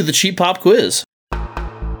into the Cheap Pop quiz.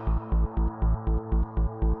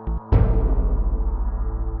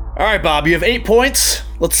 All right, Bob, you have 8 points.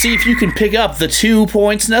 Let's see if you can pick up the 2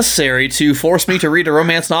 points necessary to force me to read a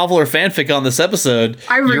romance novel or fanfic on this episode.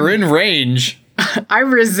 You're in range. I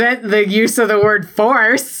resent the use of the word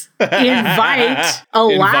force. Invite.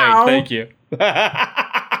 Allow. Invite, thank you.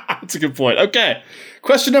 That's a good point. Okay.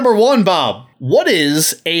 Question number 1, Bob. What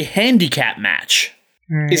is a handicap match?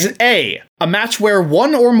 Right. Is it A, a match where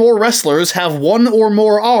one or more wrestlers have one or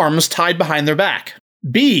more arms tied behind their back?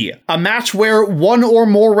 B, a match where one or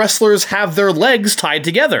more wrestlers have their legs tied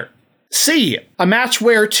together? C, a match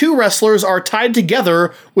where 2 wrestlers are tied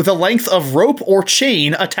together with a length of rope or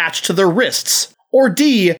chain attached to their wrists? Or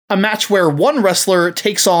D, a match where one wrestler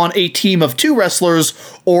takes on a team of 2 wrestlers,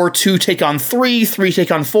 or 2 take on 3, 3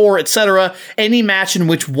 take on 4, etc. Any match in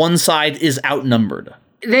which one side is outnumbered.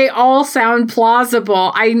 They all sound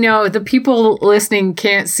plausible. I know the people listening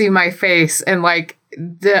can't see my face and like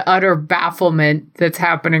the utter bafflement that's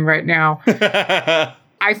happening right now.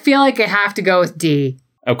 I feel like I have to go with D.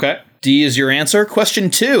 Okay. D is your answer. Question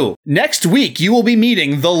 2. Next week, you will be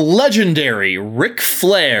meeting the legendary Ric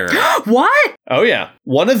Flair. What? Oh, yeah.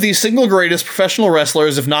 One of the single greatest professional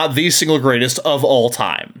wrestlers, if not the single greatest of all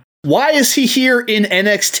time. Why is he here in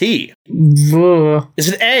NXT? Ugh.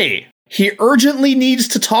 Is it A, he urgently needs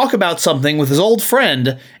to talk about something with his old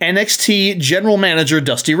friend, NXT General Manager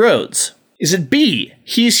Dusty Rhodes? Is it B,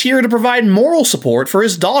 he's here to provide moral support for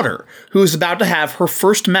his daughter, who is about to have her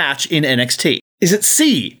first match in NXT? Is it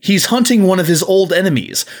C, he's hunting one of his old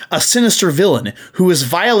enemies, a sinister villain who has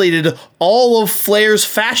violated all of Flair's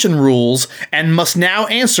fashion rules and must now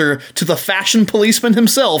answer to the fashion policeman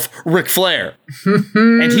himself, Ric Flair?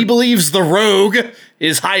 And he believes the Rogue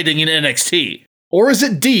is hiding in NXT. Or is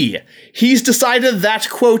it D, he's decided that,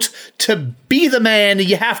 quote, to be the man,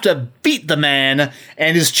 you have to beat the man,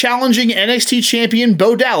 and is challenging NXT champion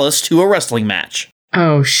Bo Dallas to a wrestling match?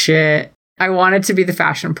 Oh, shit. I want it to be the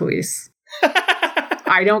fashion police.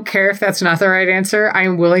 I don't care if that's not the right answer. I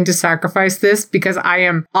am willing to sacrifice this because I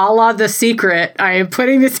am a la The Secret. I am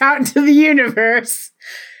putting this out into the universe.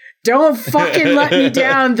 Don't fucking let me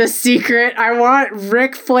down, The Secret. I want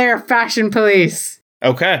Ric Flair fashion police.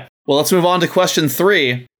 Okay. Well, let's move on to question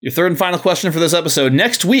 3. Your third and final question for this episode.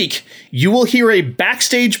 Next week, you will hear a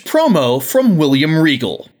backstage promo from William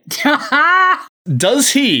Regal.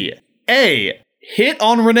 Does he, A, hit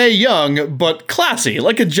on Renee Young, but classy,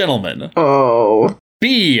 like a gentleman? Oh.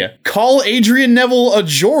 B, call Adrian Neville a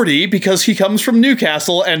Geordie because he comes from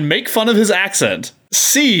Newcastle and make fun of his accent?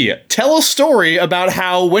 C, tell a story about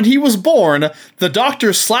how, when he was born, the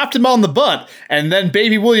doctor slapped him on the butt, and then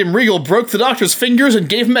baby William Regal broke the doctor's fingers and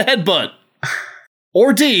gave him a headbutt?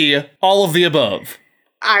 Or D, all of the above?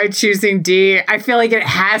 I'm choosing D. I feel like it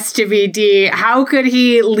has to be D. How could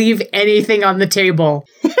he leave anything on the table?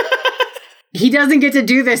 He doesn't get to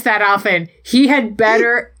do this that often. He had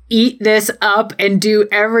better eat this up and do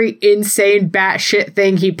every insane batshit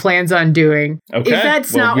thing he plans on doing. Okay. If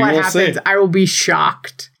that's not what happens, I will be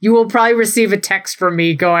shocked. You will probably receive a text from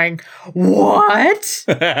me going, what?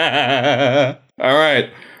 All right.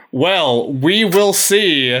 Well, we will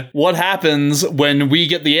see what happens when we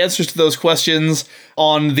get the answers to those questions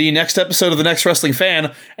on the next episode of The Next Wrestling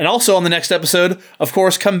Fan. And also on the next episode, of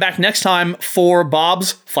course, come back next time for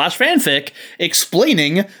Bob's Flash Fanfic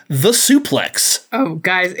explaining the suplex. Oh,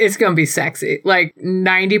 guys, it's going to be sexy. Like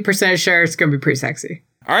 90% sure it's going to be pretty sexy.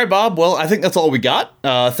 All right, Bob. Well, I think that's all we got.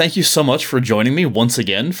 Thank you so much for joining me once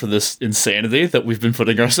again for this insanity that we've been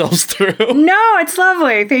putting ourselves through. No, it's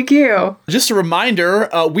lovely. Thank you. Just a reminder,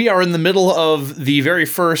 we are in the middle of the very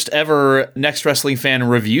first ever Next Wrestling Fan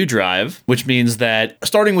review drive, which means that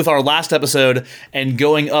starting with our last episode and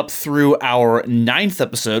going up through our 9th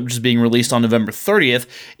episode, which is being released on November 30th,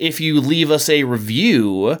 if you leave us a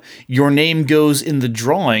review, your name goes in the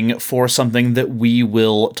drawing for something that we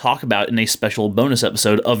will talk about in a special bonus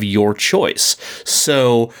episode of your choice.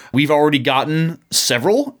 So we've already gotten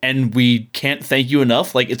several, and we can't thank you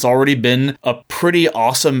enough. Like, it's already been a pretty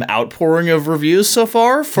awesome outpouring of reviews so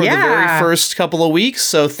far for the very first couple of weeks.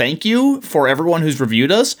 So thank you for everyone who's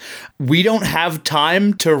reviewed us. We don't have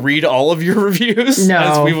time to read all of your reviews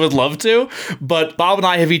as we would love to, but Bob and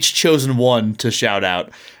I have each chosen one to shout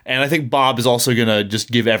out. And I think Bob is also going to just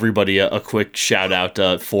give everybody a quick shout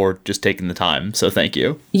out for just taking the time. So thank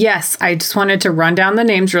you. Yes, I just wanted to run down the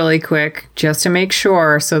names really quick just to make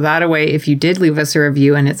sure. So that way, if you did leave us a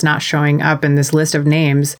review and it's not showing up in this list of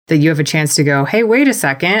names, that you have a chance to go, hey, wait a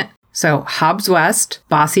second. So Hobbs West,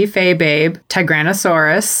 Bossy Faye Babe,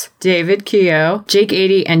 Tigranosaurus, David Keogh, Jake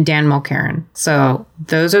 80, and Dan Mulcairn. So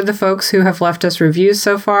those are the folks who have left us reviews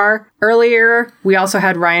so far. Earlier, we also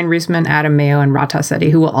had Ryan Reisman, Adam Mayo, and Rata Sethi,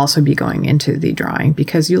 who will also be going into the drawing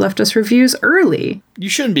because you left us reviews early. You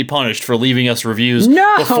shouldn't be punished for leaving us reviews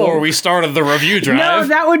before we started the review drive. No,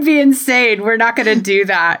 that would be insane. We're not going to do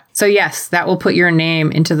that. So yes, that will put your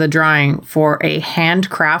name into the drawing for a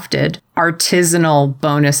handcrafted, artisanal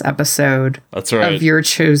bonus episode of your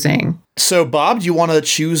choosing. So, Bob, do you want to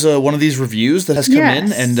choose one of these reviews that has come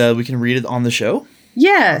in and we can read it on the show?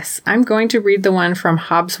 Yes, I'm going to read the one from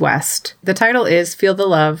Hobbs West. The title is Feel the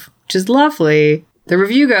Love, which is lovely. The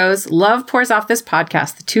review goes, love pours off this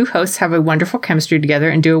podcast. The two hosts have a wonderful chemistry together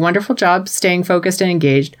and do a wonderful job staying focused and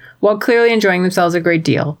engaged. while clearly enjoying themselves a great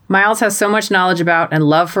deal. Miles has so much knowledge about and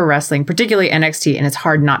love for wrestling, particularly NXT, and it's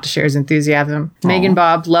hard not to share his enthusiasm. Megan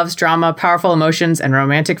Bob loves drama, powerful emotions, and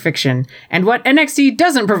romantic fiction. And what NXT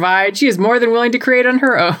doesn't provide, she is more than willing to create on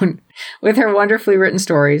her own. With her wonderfully written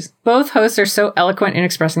stories. Both hosts are so eloquent in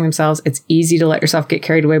expressing themselves, it's easy to let yourself get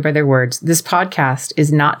carried away by their words. This podcast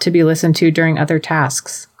is not to be listened to during other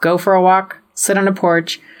tasks. Go for a walk, sit on a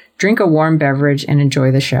porch, drink a warm beverage, and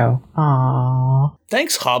enjoy the show. Aww.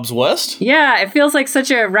 Thanks, Hobbs West. Yeah, it feels like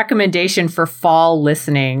such a recommendation for fall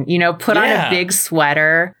listening. You know, put on a big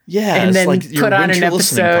sweater. Yeah, and then like put on an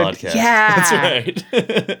episode. Podcast. Yeah. That's right.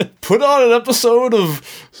 Put on an episode of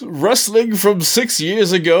wrestling from 6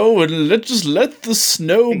 years ago and let the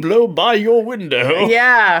snow blow by your window.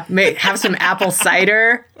 Yeah. Have some apple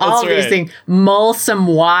cider. All right. these things. Mull some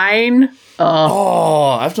wine.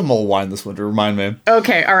 Oh, I have to mull wine this winter. Remind me.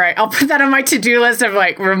 Okay, all right. I'll put that on my to-do list of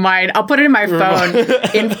like remind. I'll put it in my phone.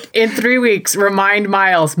 In 3 weeks, remind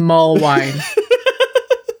Miles, mull wine.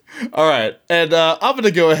 All right. And I'm going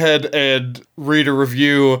to go ahead and read a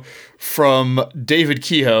review from David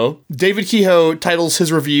Kehoe. David Kehoe titles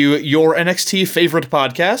his review, Your NXT Favorite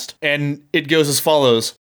Podcast. And it goes as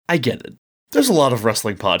follows. I get it. There's a lot of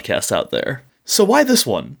wrestling podcasts out there. So why this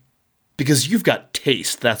one? Because you've got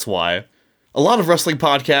taste, that's why. A lot of wrestling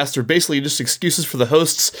podcasts are basically just excuses for the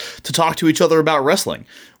hosts to talk to each other about wrestling,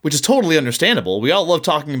 which is totally understandable. We all love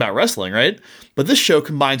talking about wrestling, right? But this show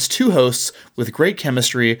combines two hosts with great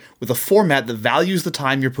chemistry with a format that values the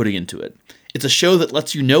time you're putting into it. It's a show that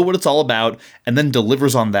lets you know what it's all about and then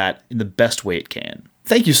delivers on that in the best way it can.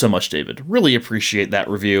 Thank you so much, David. Really appreciate that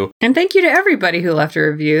review. And thank you to everybody who left a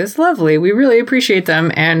review. It's lovely. We really appreciate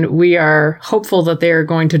them. And we are hopeful that they are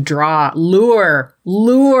going to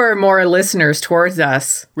lure more listeners towards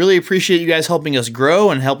us. Really appreciate you guys helping us grow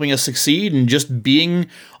and helping us succeed and just being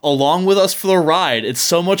along with us for the ride. It's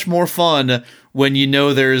so much more fun when you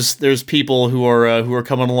know there's people who are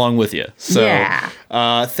coming along with you. So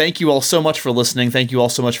thank you all so much for listening. Thank you all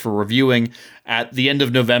so much for reviewing. At the end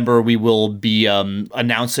of November, we will be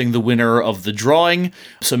announcing the winner of the drawing.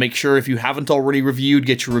 So make sure if you haven't already reviewed,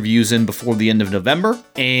 get your reviews in before the end of November.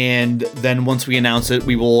 And then once we announce it,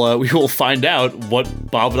 we will find out what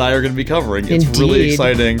Bob and I are going to be covering. It's really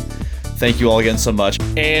exciting. Thank you all again so much.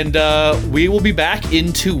 And we will be back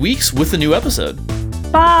in 2 weeks with a new episode.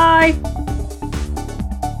 Bye!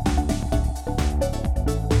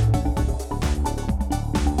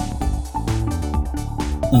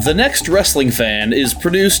 The Next Wrestling Fan is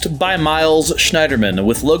produced by Miles Schneiderman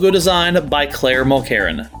with logo design by Claire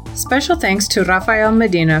Mulcairn. Special thanks to Rafael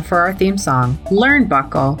Medina for our theme song, Learn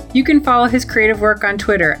Buckle. You can follow his creative work on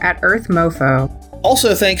Twitter at EarthMofo.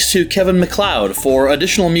 Also thanks to Kevin MacLeod for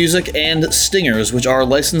additional music and stingers, which are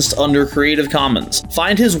licensed under Creative Commons.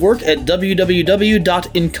 Find his work at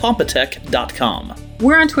www.incompetech.com.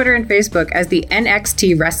 We're on Twitter and Facebook as the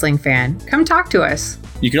NXT Wrestling Fan. Come talk to us.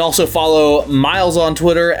 You can also follow Miles on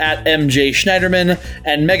Twitter at MJ Schneiderman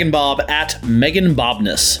and Megan Bob at Megan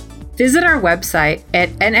Bobness. Visit our website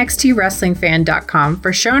at nxtwrestlingfan.com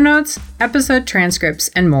for show notes, episode transcripts,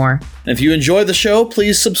 and more. And if you enjoy the show,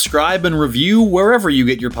 please subscribe and review wherever you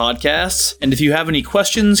get your podcasts. And if you have any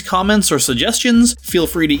questions, comments, or suggestions, feel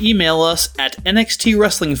free to email us at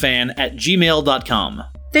nxtwrestlingfan@gmail.com.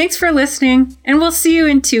 Thanks for listening, and we'll see you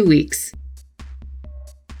in 2 weeks.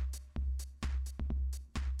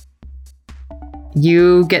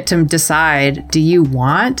 You get to decide, do you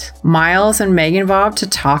want Miles and Megan Bob to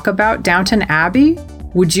talk about Downton Abbey?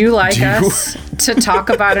 Would you like us to talk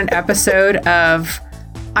about an episode of,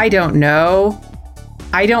 I don't know,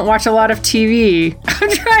 I don't watch a lot of TV. I'm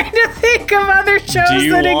trying to think of other shows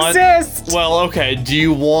that exist. Well, okay. Do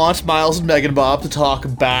you want Miles and Megan Bob to talk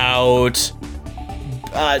about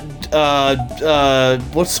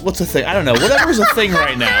what's a thing? I don't know. Whatever's a thing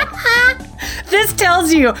right now. This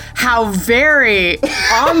tells you how very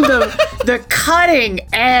on the cutting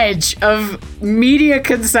edge of media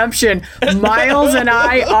consumption Miles and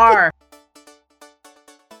I are.